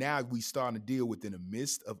 but now we starting to deal with, in the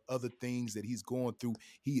midst of other things that he's going through,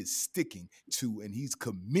 he is sticking to and he's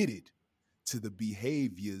committed to the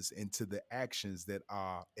behaviors and to the actions that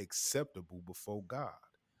are acceptable before God.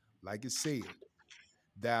 Like it said,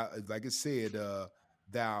 the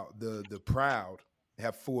proud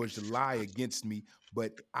have forged a lie against me,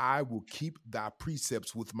 but I will keep thy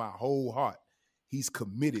precepts with my whole heart. He's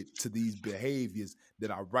committed to these behaviors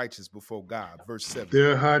that are righteous before God. Verse 7.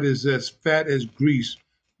 Their heart is as fat as grease,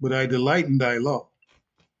 but I delight in thy law.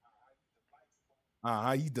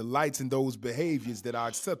 He delights in those behaviors that are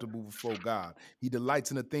acceptable before God. He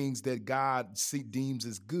delights in the things that God deems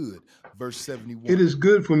as good. Verse 71. It is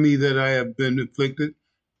good for me that I have been afflicted,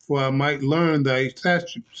 for I might learn thy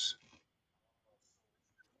statutes.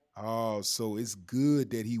 Oh, so it's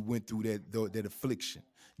good that he went through that affliction.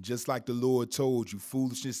 Just like the Lord told you,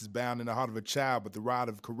 foolishness is bound in the heart of a child, but the rod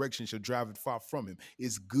of correction shall drive it far from him.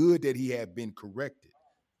 It's good that he had been corrected,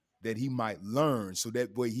 that he might learn, so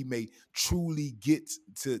that way he may truly get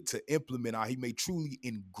to implement, or he may truly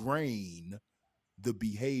ingrain the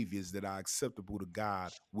behaviors that are acceptable to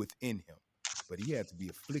God within him. But he had to be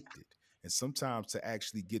afflicted. And sometimes to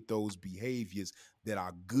actually get those behaviors that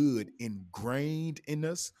are good ingrained in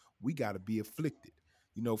us, we got to be afflicted.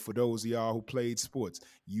 You know, for those of y'all who played sports,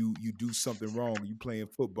 you do something wrong, you playing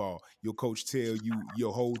football, your coach tell you,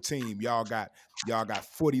 your whole team, y'all got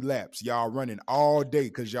 40 laps, y'all running all day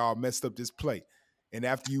because y'all messed up this play. And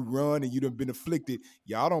after you run and you done been afflicted,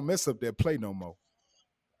 y'all don't mess up that play no more.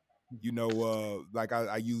 You know, like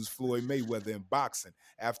I use Floyd Mayweather in boxing.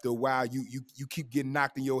 After a while, you keep getting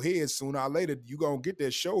knocked in your head. Sooner or later, you're going to get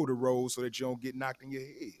that shoulder roll so that you don't get knocked in your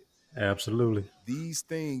head. Absolutely. These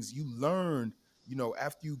things you learn, you know,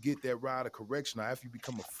 after you get that rod of correction or after you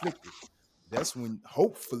become afflicted, that's when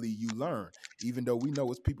hopefully you learn. Even though we know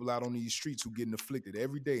it's people out on these streets who getting afflicted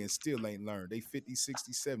every day and still ain't learned. They 50,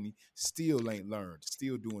 60, 70, still ain't learned,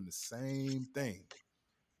 still doing the same thing.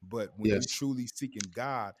 But when you truly seeking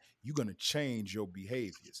God, you're going to change your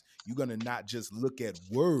behaviors. You're going to not just look at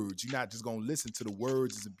words. You're not just going to listen to the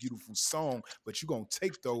words as a beautiful song, but you're going to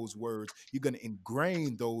take those words. You're going to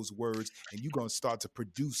ingrain those words, and you're going to start to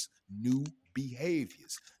produce new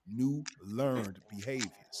behaviors, new learned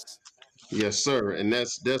behaviors. Yes, sir. And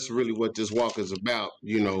that's really what this walk is about,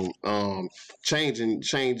 you know,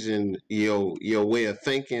 changing your way of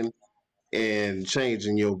thinking and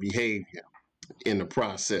changing your behavior in the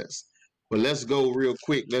process. But let's go real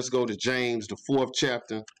quick. Let's go to James, the 4th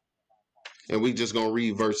chapter, and we just gonna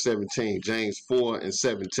read verse 17. James 4 and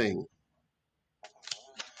 17.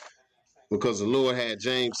 Because the Lord had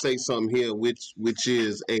James say something here, which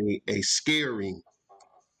is a scary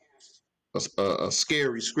a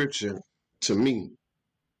scary scripture to me.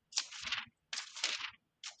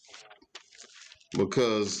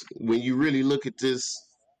 Because when you really look at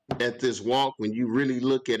this walk, when you really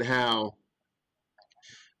look at how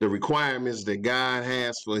the requirements that God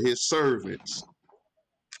has for his servants,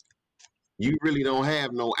 you really don't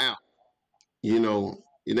have no out. You know,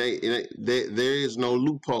 there is no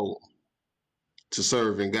loophole to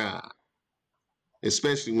serving God,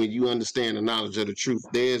 especially when you understand the knowledge of the truth.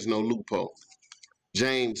 There is no loophole.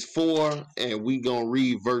 James 4, and we gonna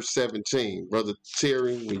read verse 17. Brother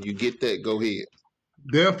Terry, when you get that, go ahead.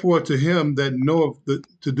 Therefore, to him that knoweth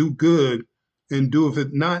to do good and doeth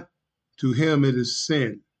it not, to him it is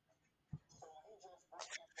sin.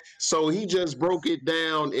 So he just broke it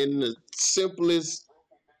down in the simplest,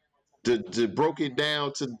 broke it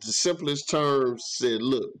down to the simplest terms. Said,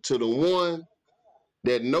 look, to the one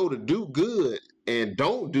that know to do good and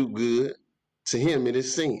don't do good, to him it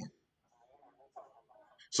is sin.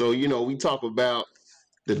 So, you know, we talk about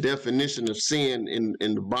the definition of sin in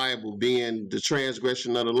the Bible being the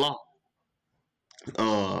transgression of the law.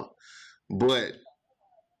 But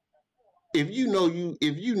if you know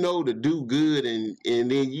to do good and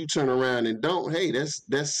then you turn around and don't, hey,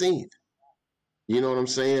 that's sin. You know what I'm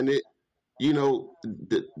saying? You know,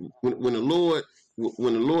 when the Lord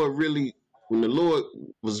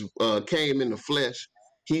was came in the flesh,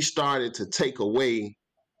 he started to take away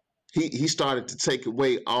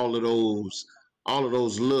all of those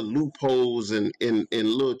little loopholes and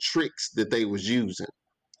little tricks that they was using,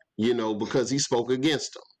 you know, because he spoke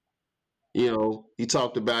against them. You know, he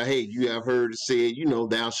talked about, hey, you have heard it said, you know,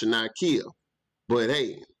 thou shalt not kill. But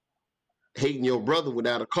hey, hating your brother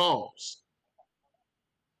without a cause,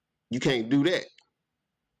 you can't do that.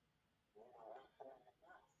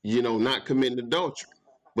 You know, not committing adultery.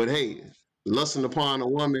 But hey, lusting upon a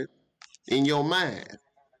woman in your mind,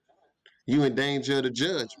 you in danger of the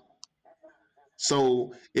judgment.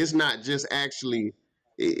 So it's not just actually,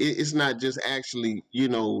 you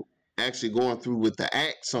know, actually going through with the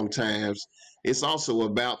act sometimes. It's also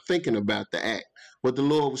about thinking about the act. But the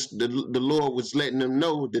Lord was letting them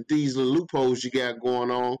know that these little loopholes you got going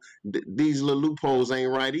on, these little loopholes ain't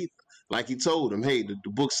right either. Like he told them, hey, the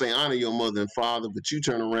book say honor your mother and father, but you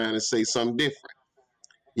turn around and say something different.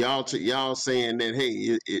 Y'all saying that,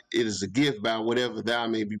 hey, it is a gift by whatever thou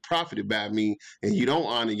may be profited by me, and you don't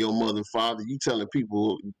honor your mother and father. You telling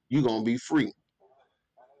people you gonna be free.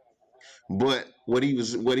 But what he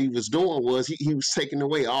was doing was he was taking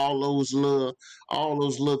away all those little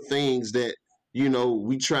things that, you know,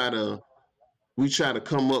 we try to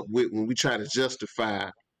come up with when we try to justify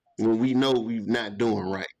when we know we're not doing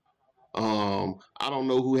right. I don't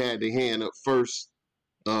know who had their hand up first.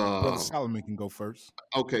 Brother Solomon can go first.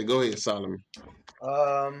 Okay, go ahead, Solomon.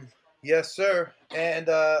 Yes, sir. And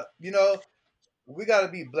you know, we got to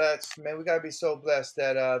be blessed, man. We got to be so blessed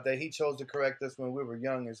that he chose to correct us when we were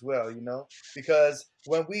young as well, you know, because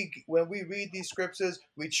when we read these scriptures,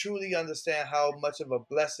 we truly understand how much of a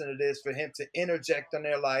blessing it is for him to interject in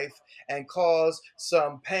their life and cause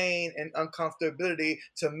some pain and uncomfortability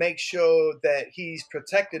to make sure that he's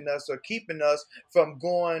protecting us or keeping us from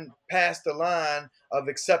going past the line of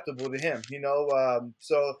acceptable to him, you know.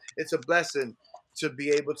 So it's a blessing to be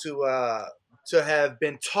able to have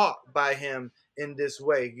been taught by him in this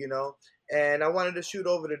way, you know. And I wanted to shoot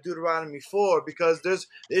over to Deuteronomy 4 because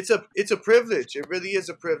it's a privilege. It really is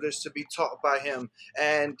a privilege to be taught by him,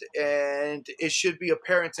 and it should be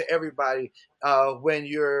apparent to everybody when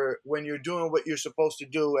you're doing what you're supposed to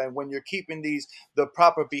do, and when you're keeping the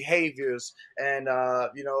proper behaviors, and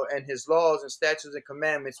you know, and his laws and statutes and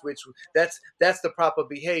commandments, which that's the proper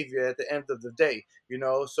behavior at the end of the day, you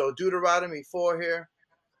know. So Deuteronomy 4 here,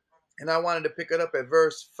 and I wanted to pick it up at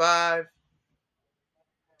verse 5.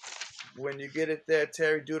 When you get it there,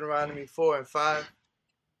 Terry, Deuteronomy 4 and 5.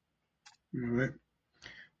 All right.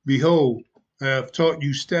 Behold, I have taught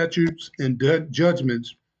you statutes and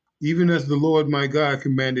judgments, even as the Lord my God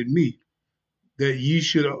commanded me, that ye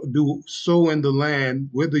should do so in the land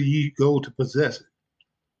whither ye go to possess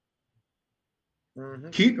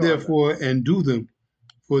it. Keep therefore and do them,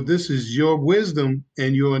 for this is your wisdom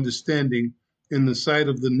and your understanding in the sight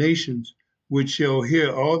of the nations, which shall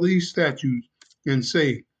hear all these statutes and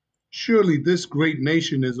say, surely this great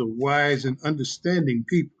nation is a wise and understanding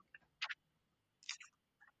people.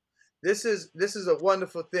 This is a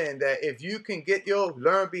wonderful thing, that if you can get your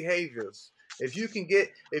learned behaviors, If you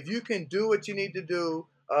can do what you need to do,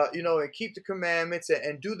 and keep the commandments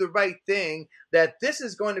and do the right thing, that this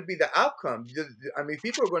is going to be the outcome. I mean,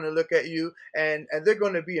 people are going to look at you and they're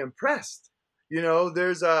going to be impressed.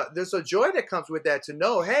 There's a joy that comes with that, to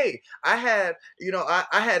know, hey, I had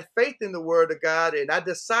faith in the word of God, and I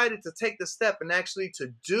decided to take the step and actually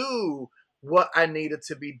to do what I needed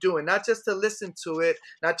to be doing, not just to listen to it,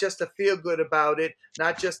 not just to feel good about it,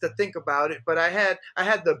 not just to think about it, but I had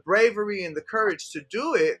the bravery and the courage to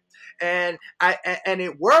do it, and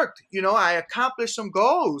it worked. I accomplished some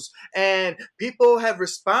goals, and people have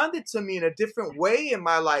responded to me in a different way in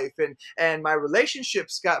my life, and my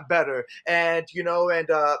relationships got better, and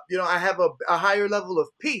I have a higher level of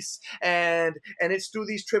peace, and it's through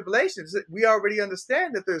these tribulations. We already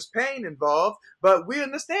understand that there's pain involved, but we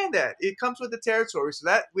understand that it comes with the territory, so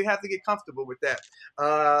that we have to get comfortable with that.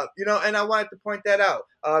 And I wanted to point that out.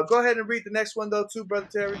 Go ahead and read the next one though, too, Brother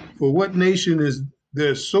Terry. For what nation is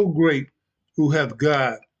there so great who hath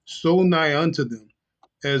God so nigh unto them,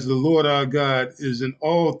 as the Lord our God is in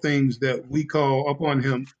all things that we call upon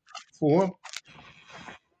him for?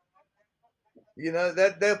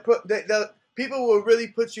 That they'll people will really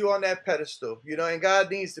put you on that pedestal, and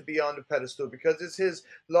God needs to be on the pedestal, because it's his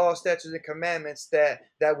law, statutes, and commandments that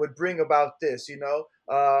would bring about this,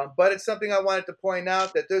 but it's something I wanted to point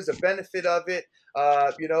out, that there's a benefit of it,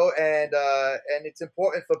 and it's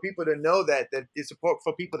important for people to know that it's important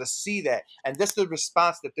for people to see that, and this is the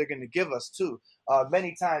response that they're going to give us too,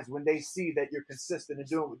 many times when they see that you're consistent in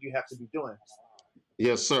doing what you have to be doing.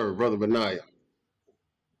 Yes, sir, Brother Benaiah.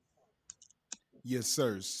 Yes,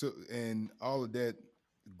 sir. So, and all of that,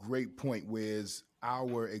 great point. Whereas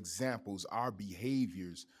our examples, our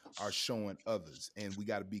behaviors are showing others, and we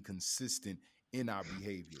got to be consistent in our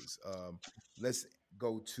behaviors. Let's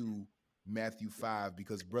go to Matthew 5,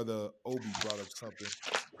 because Brother Obi brought up something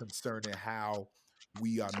concerning how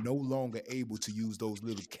we are no longer able to use those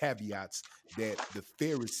little caveats that the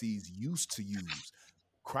Pharisees used to use.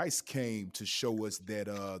 Christ came to show us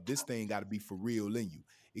that this thing got to be for real in you.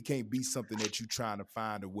 It can't be something that you're trying to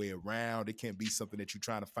find a way around. It can't be something that you're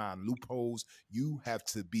trying to find loopholes. You have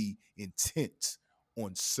to be intent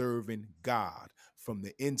on serving God from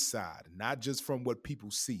the inside, not just from what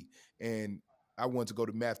people see. And I want to go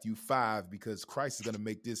to Matthew 5, because Christ is going to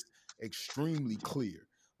make this extremely clear.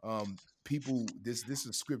 This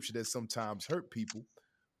is scripture that sometimes hurt people,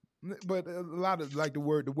 but a lot of, like, the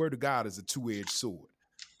word of God is a two-edged sword.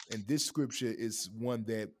 And this scripture is one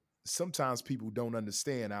that sometimes people don't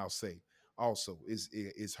understand. I'll say also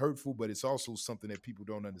is hurtful, but it's also something that people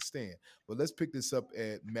don't understand. But let's pick this up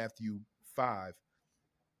at Matthew 5,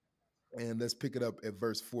 and let's pick it up at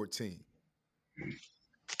verse 14.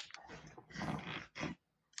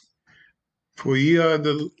 For ye are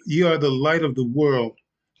the light of the world.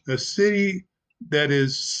 A city that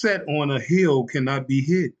is set on a hill cannot be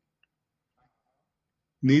hid.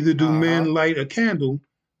 Neither do men light a candle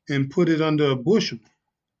and put it under a bushel,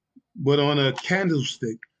 but on a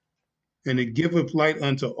candlestick, and it giveth light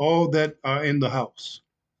unto all that are in the house.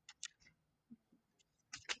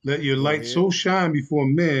 Let your light so shine before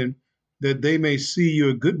men, that they may see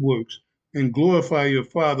your good works and glorify your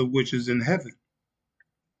Father which is in heaven.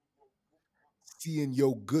 Seeing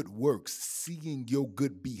your good works, seeing your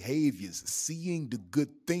good behaviors, seeing the good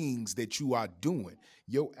things that you are doing.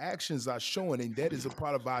 Your actions are showing, and that is a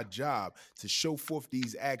part of our job, to show forth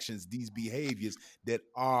these actions, these behaviors that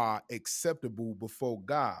are acceptable before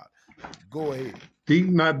God. Go ahead. Think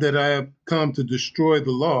not that I have come to destroy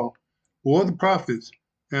the law or the prophets.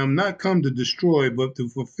 I am not come to destroy, but to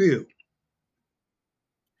fulfill.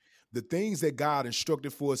 The things that God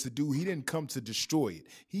instructed for us to do, he didn't come to destroy it.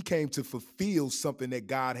 He came to fulfill something that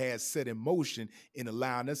God has set in motion, in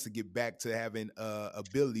allowing us to get back to having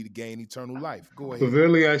ability to gain eternal life. Go ahead. For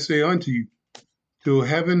verily I say unto you, till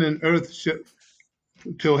heaven and earth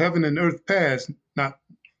pass, not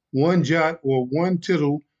one jot or one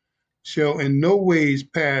tittle shall in no ways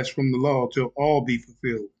pass from the law till all be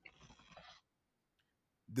fulfilled.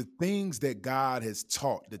 The things that God has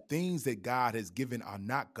taught, the things that God has given are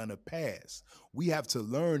not going to pass. We have to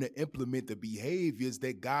learn to implement the behaviors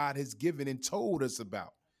that God has given and told us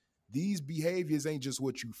about. These behaviors ain't just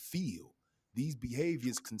what you feel. These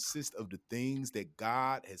behaviors consist of the things that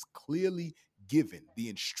God has clearly given, the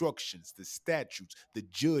instructions, the statutes, the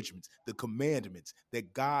judgments, the commandments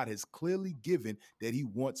that God has clearly given, that he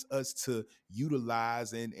wants us to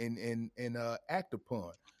utilize and act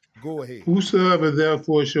upon. Go ahead. Whosoever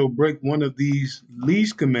therefore shall break one of these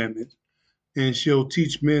least commandments and shall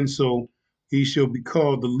teach men so, he shall be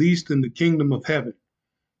called the least in the kingdom of heaven.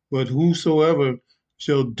 But whosoever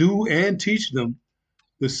shall do and teach them,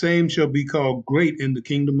 the same shall be called great in the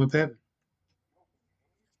kingdom of heaven.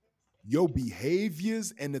 Your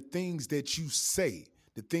behaviors and the things that you say,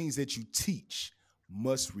 the things that you teach,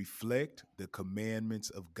 must reflect the commandments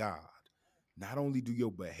of God. Not only do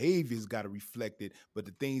your behaviors got to reflect it, but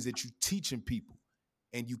the things that you teaching people.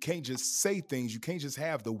 And you can't just say things. You can't just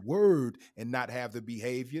have the word and not have the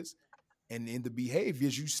behaviors. And in the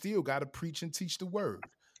behaviors, you still got to preach and teach the word.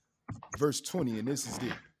 Verse 20, and this is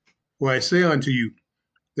it. For I say unto you,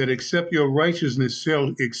 that except your righteousness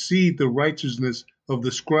shall exceed the righteousness of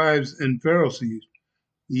the scribes and Pharisees,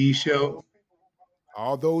 ye shall.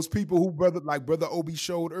 All those people who Brother Obi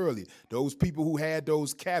showed earlier, those people who had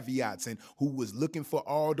those caveats and who was looking for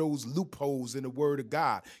all those loopholes in the word of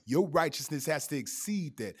God, your righteousness has to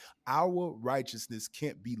exceed that. Our righteousness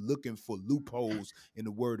can't be looking for loopholes in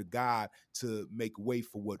the word of God to make way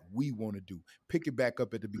for what we want to do. Pick it back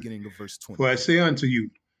up at the beginning of verse 20. For I say unto you,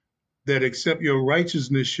 that except your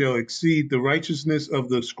righteousness shall exceed the righteousness of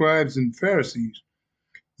the scribes and Pharisees,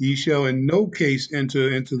 ye shall in no case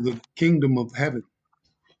enter into the kingdom of heaven.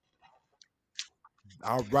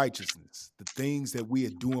 Our righteousness, the things that we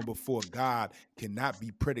are doing before God, cannot be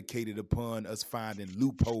predicated upon us finding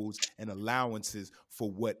loopholes and allowances for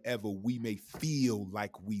whatever we may feel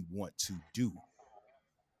like we want to do.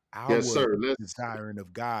 Our Yes, sir. desiring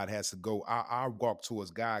of God has to go. Our walk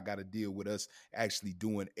towards God got to deal with us actually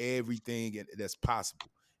doing everything that's possible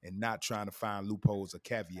and not trying to find loopholes or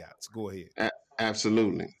caveats. Go ahead.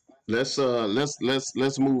 Absolutely. Let's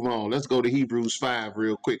move on. Let's go to Hebrews 5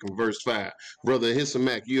 real quick in verse 5. Brother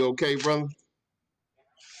Hisamak, you okay, brother?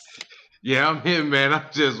 Yeah, I'm here, man. I'm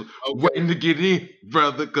just Okay. waiting to get in,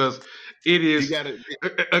 brother, because it You is gotta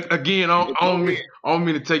again. I don't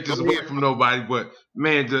mean to take this Go away ahead, from nobody, but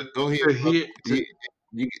man, go ahead, to bro. hear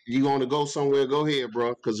You want to go somewhere? Go ahead,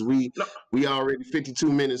 bro. Because we no, already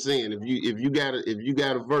 52 minutes in. If you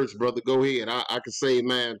got a verse, brother, go ahead. I can save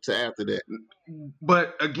mine to after that.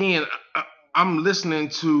 but again, I'm listening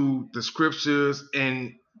to the scriptures,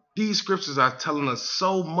 and these scriptures are telling us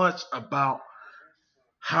so much about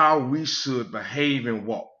how we should behave and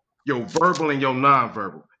walk, your verbal and your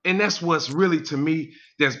nonverbal. And that's what's really, to me,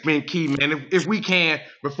 that's been key, man. If we can,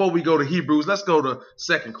 before we go to Hebrews, let's go to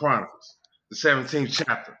Second Chronicles, the 17th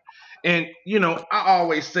chapter. And, I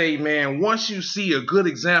always say, man, once you see a good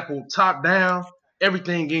example top down,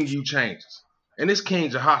 everything in you changes. And this King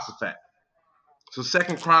Jehoshaphat. So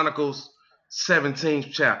Second Chronicles,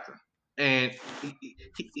 17th chapter. And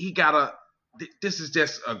he got this is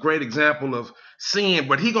just a great example of sin,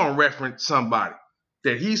 but he gonna reference somebody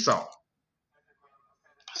that he saw.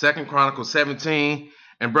 Second Chronicles 17,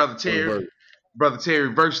 and Brother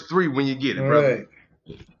Terry, verse 3 when you get it, All brother.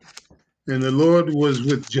 right. And the Lord was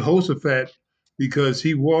with Jehoshaphat because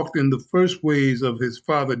he walked in the first ways of his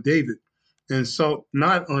father David and sought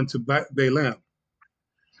not unto Balaam.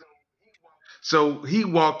 So he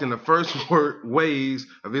walked in the first ways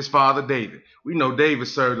of his father David. We know David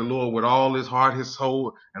served the Lord with all his heart, his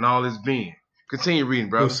soul, and all his being. Continue reading,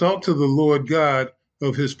 brother. Was sought to the Lord God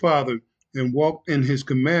of his father and walked in his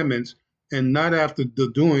commandments and not after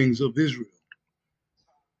the doings of Israel.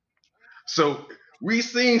 So we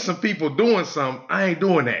seen some people doing something. I ain't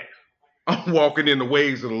doing that. I'm walking in the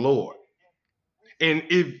ways of the Lord. And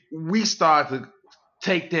if we start to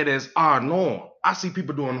take that as our norm, I see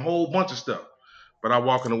people doing a whole bunch of stuff, but I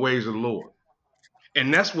walk in the ways of the Lord.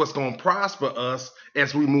 And that's what's going to prosper us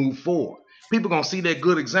as we move forward. People going to see that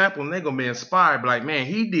good example and they're going to be inspired. Be like, man,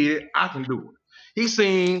 he did it. I can do it. He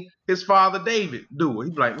seen his father David do it.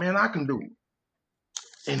 He be like, man, I can do it.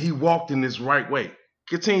 And he walked in this right way.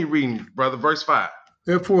 Continue reading, brother. Verse 5.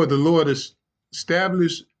 Therefore the Lord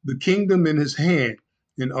established the kingdom in his hand,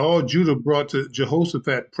 and all Judah brought to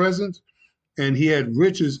Jehoshaphat presents, and he had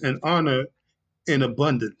riches and honor in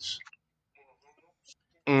abundance.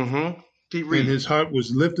 Mm-hmm. Keep And reading. his heart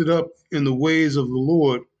was lifted up in the ways of the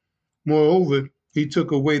Lord. Moreover, he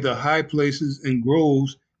took away the high places and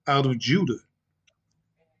groves out of Judah.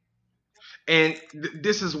 And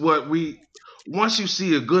this is what once you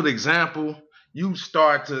see a good example, you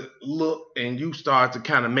start to look and you start to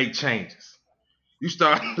kind of make changes. You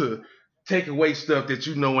start to take away stuff that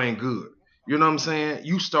you know ain't good. You know what I'm saying?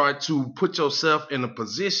 You start to put yourself in a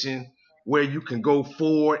position where you can go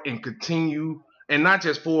forward and continue, and not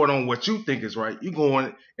just forward on what you think is right. You're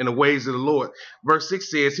going in the ways of the Lord. Verse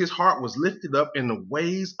 6 says, his heart was lifted up in the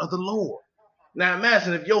ways of the Lord. Now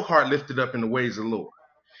imagine if your heart lifted up in the ways of the Lord.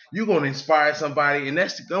 You're going to inspire somebody, and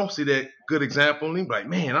that's going to see that good example, and he's like,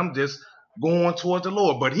 man, I'm just going towards the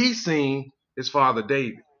Lord. But he's seen his father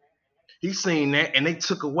David. He's seen that, and they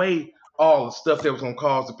took away all the stuff that was going to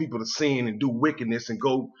cause the people to sin and do wickedness and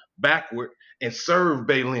go backward. and served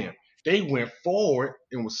Balaam. They went forward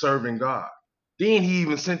and were serving God. Then he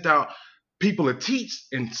even sent out people to teach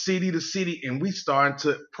in city to city, and we starting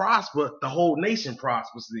to prosper. The whole nation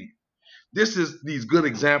prospers then. This is these good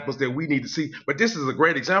examples that we need to see. But this is a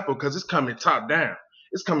great example because it's coming top down.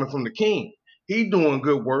 It's coming from the king. He doing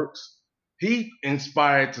good works. He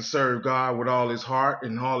inspired to serve God with all his heart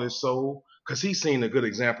and all his soul because he's seen a good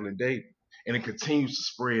example in David. And it continues to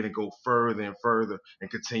spread and go further and further and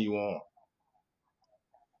continue on.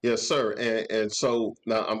 Yes, sir. And so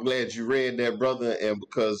now I'm glad you read that, brother. And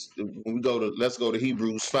because when let's go to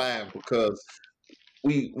Hebrews 5, because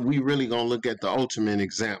we really gonna look at the ultimate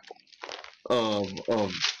example of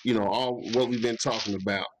all what we've been talking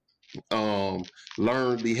about.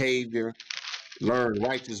 Learned behavior, learned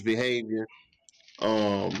righteous behavior.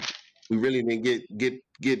 We really didn't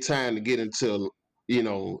get time to get into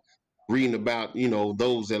reading about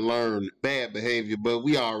those that learn bad behavior, but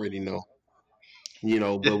we already know.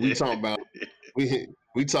 But we talking about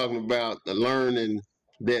we talking about the learning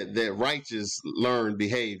that righteous learned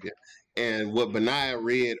behavior. And what Benaiah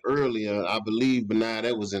read earlier, I believe Benaiah,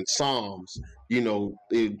 that was in Psalms.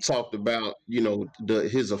 It talked about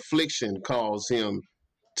his affliction caused him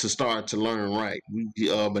to start to learn right.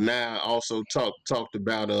 Benaiah also talked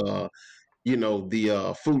about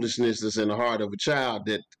the foolishness that's in the heart of a child.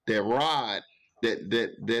 That rod,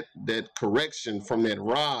 that correction from that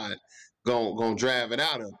rod, gonna drive it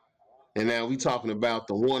out of him. And now we talking about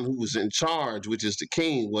the one who was in charge, which is the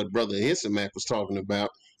king, what Brother Hisamak was talking about.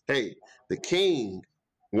 Hey, the king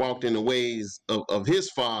walked in the ways of his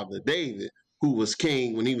father, David, who was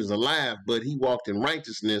king when he was alive, but he walked in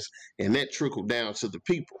righteousness, and that trickled down to the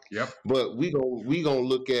people. Yep. But we gonna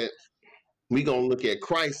look at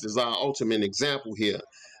Christ as our ultimate example here.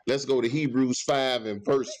 Let's go to Hebrews 5 and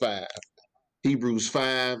verse 5. Hebrews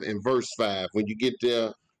 5 and verse 5. When you get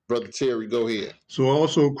there, Brother Terry, go ahead. So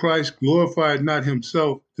also Christ glorified not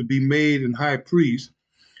himself to be made an high priest,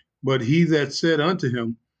 but he that said unto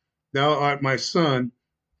him, Thou art my son,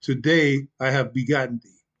 today I have begotten thee.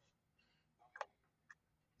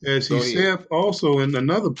 As he saith also in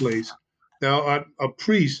another place, Thou art a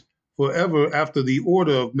priest forever after the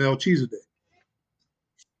order of Melchizedek.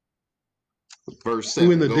 Verse 7.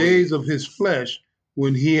 Who in the days of his flesh,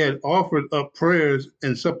 when he had offered up prayers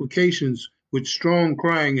and supplications with strong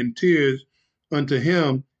crying and tears unto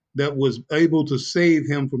him that was able to save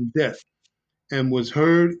him from death, and was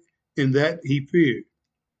heard in that he feared.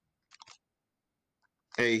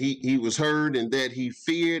 Hey, he was heard in that he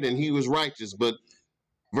feared, and he was righteous. But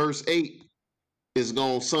verse 8 is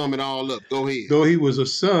going to sum it all up. Go ahead. Though he was a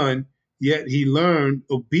son, yet he learned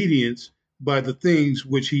obedience by the things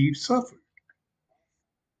which he suffered.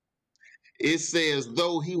 It says,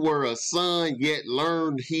 though he were a son, yet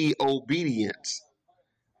learned he obedience.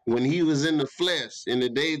 When he was in the flesh, in the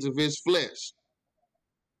days of his flesh,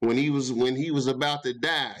 when he was about to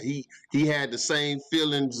die, he had the same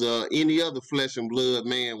feelings any other flesh and blood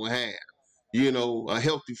man would have. A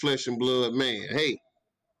healthy flesh and blood man. Hey,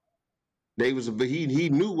 he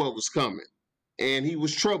knew what was coming, and he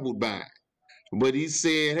was troubled by it. But he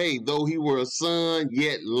said, hey, though he were a son,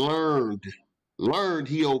 yet learned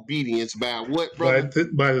he obedience by what, brother?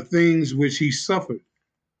 By the things which he suffered.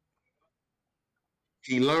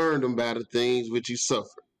 He learned them by the things which he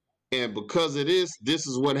suffered. And because of this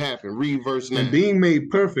is what happened. Read verse 9. And being made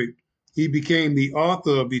perfect, he became the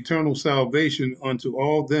author of eternal salvation unto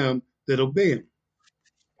all them that obey him.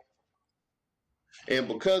 And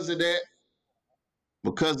because of that,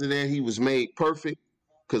 he was made perfect,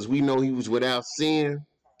 because we know he was without sin,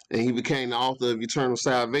 and he became the author of eternal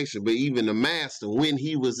salvation. But even the master, when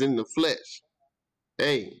he was in the flesh,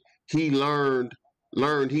 hey, he learned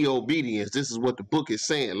he obedience. This is what the book is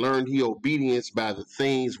saying. Learned he obedience by the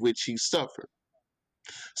things which he suffered.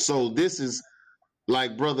 So this is,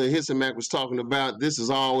 like Brother Hisamak was talking about, this is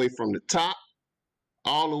all the way from the top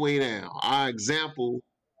all the way down. Our example,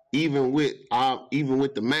 even with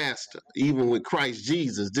the master, even with Christ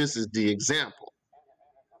Jesus, this is the example.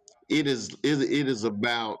 It is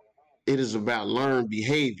about learned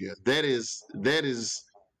behavior. That is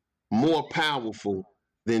more powerful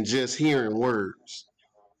than just hearing words,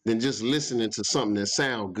 than just listening to something that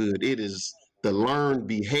sounds good. It is the learned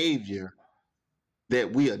behavior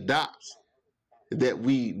that we adopt, that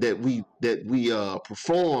we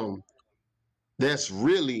perform. That's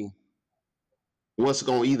really what's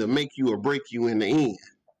going to either make you or break you in the end.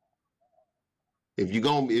 If you're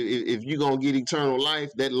gonna get eternal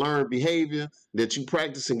life, that learned behavior that you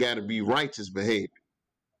practicing got to be righteous behavior.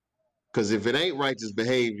 Because if it ain't righteous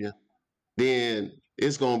behavior, then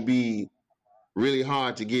it's gonna be really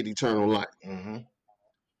hard to get eternal life. Mm-hmm.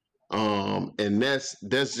 And that's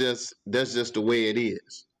just the way it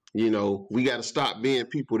is. You know, we got to stop being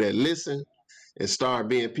people that listen and start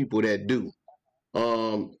being people that do.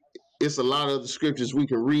 It's a lot of the scriptures we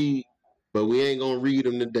can read, but we ain't gonna read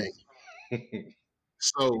them today.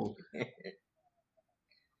 So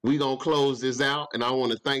we gonna close this out, and I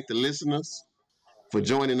want to thank the listeners for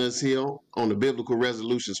joining us here on the Biblical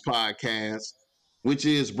Resolutions Podcast, which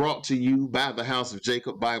is brought to you by the House of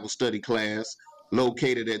Jacob Bible Study Class,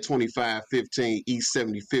 located at 2515 East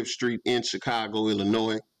 75th Street in Chicago,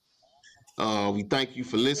 Illinois. We thank you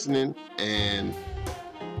for listening, and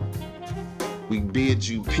we bid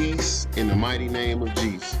you peace in the mighty name of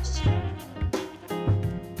Jesus.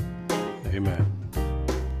 Amen.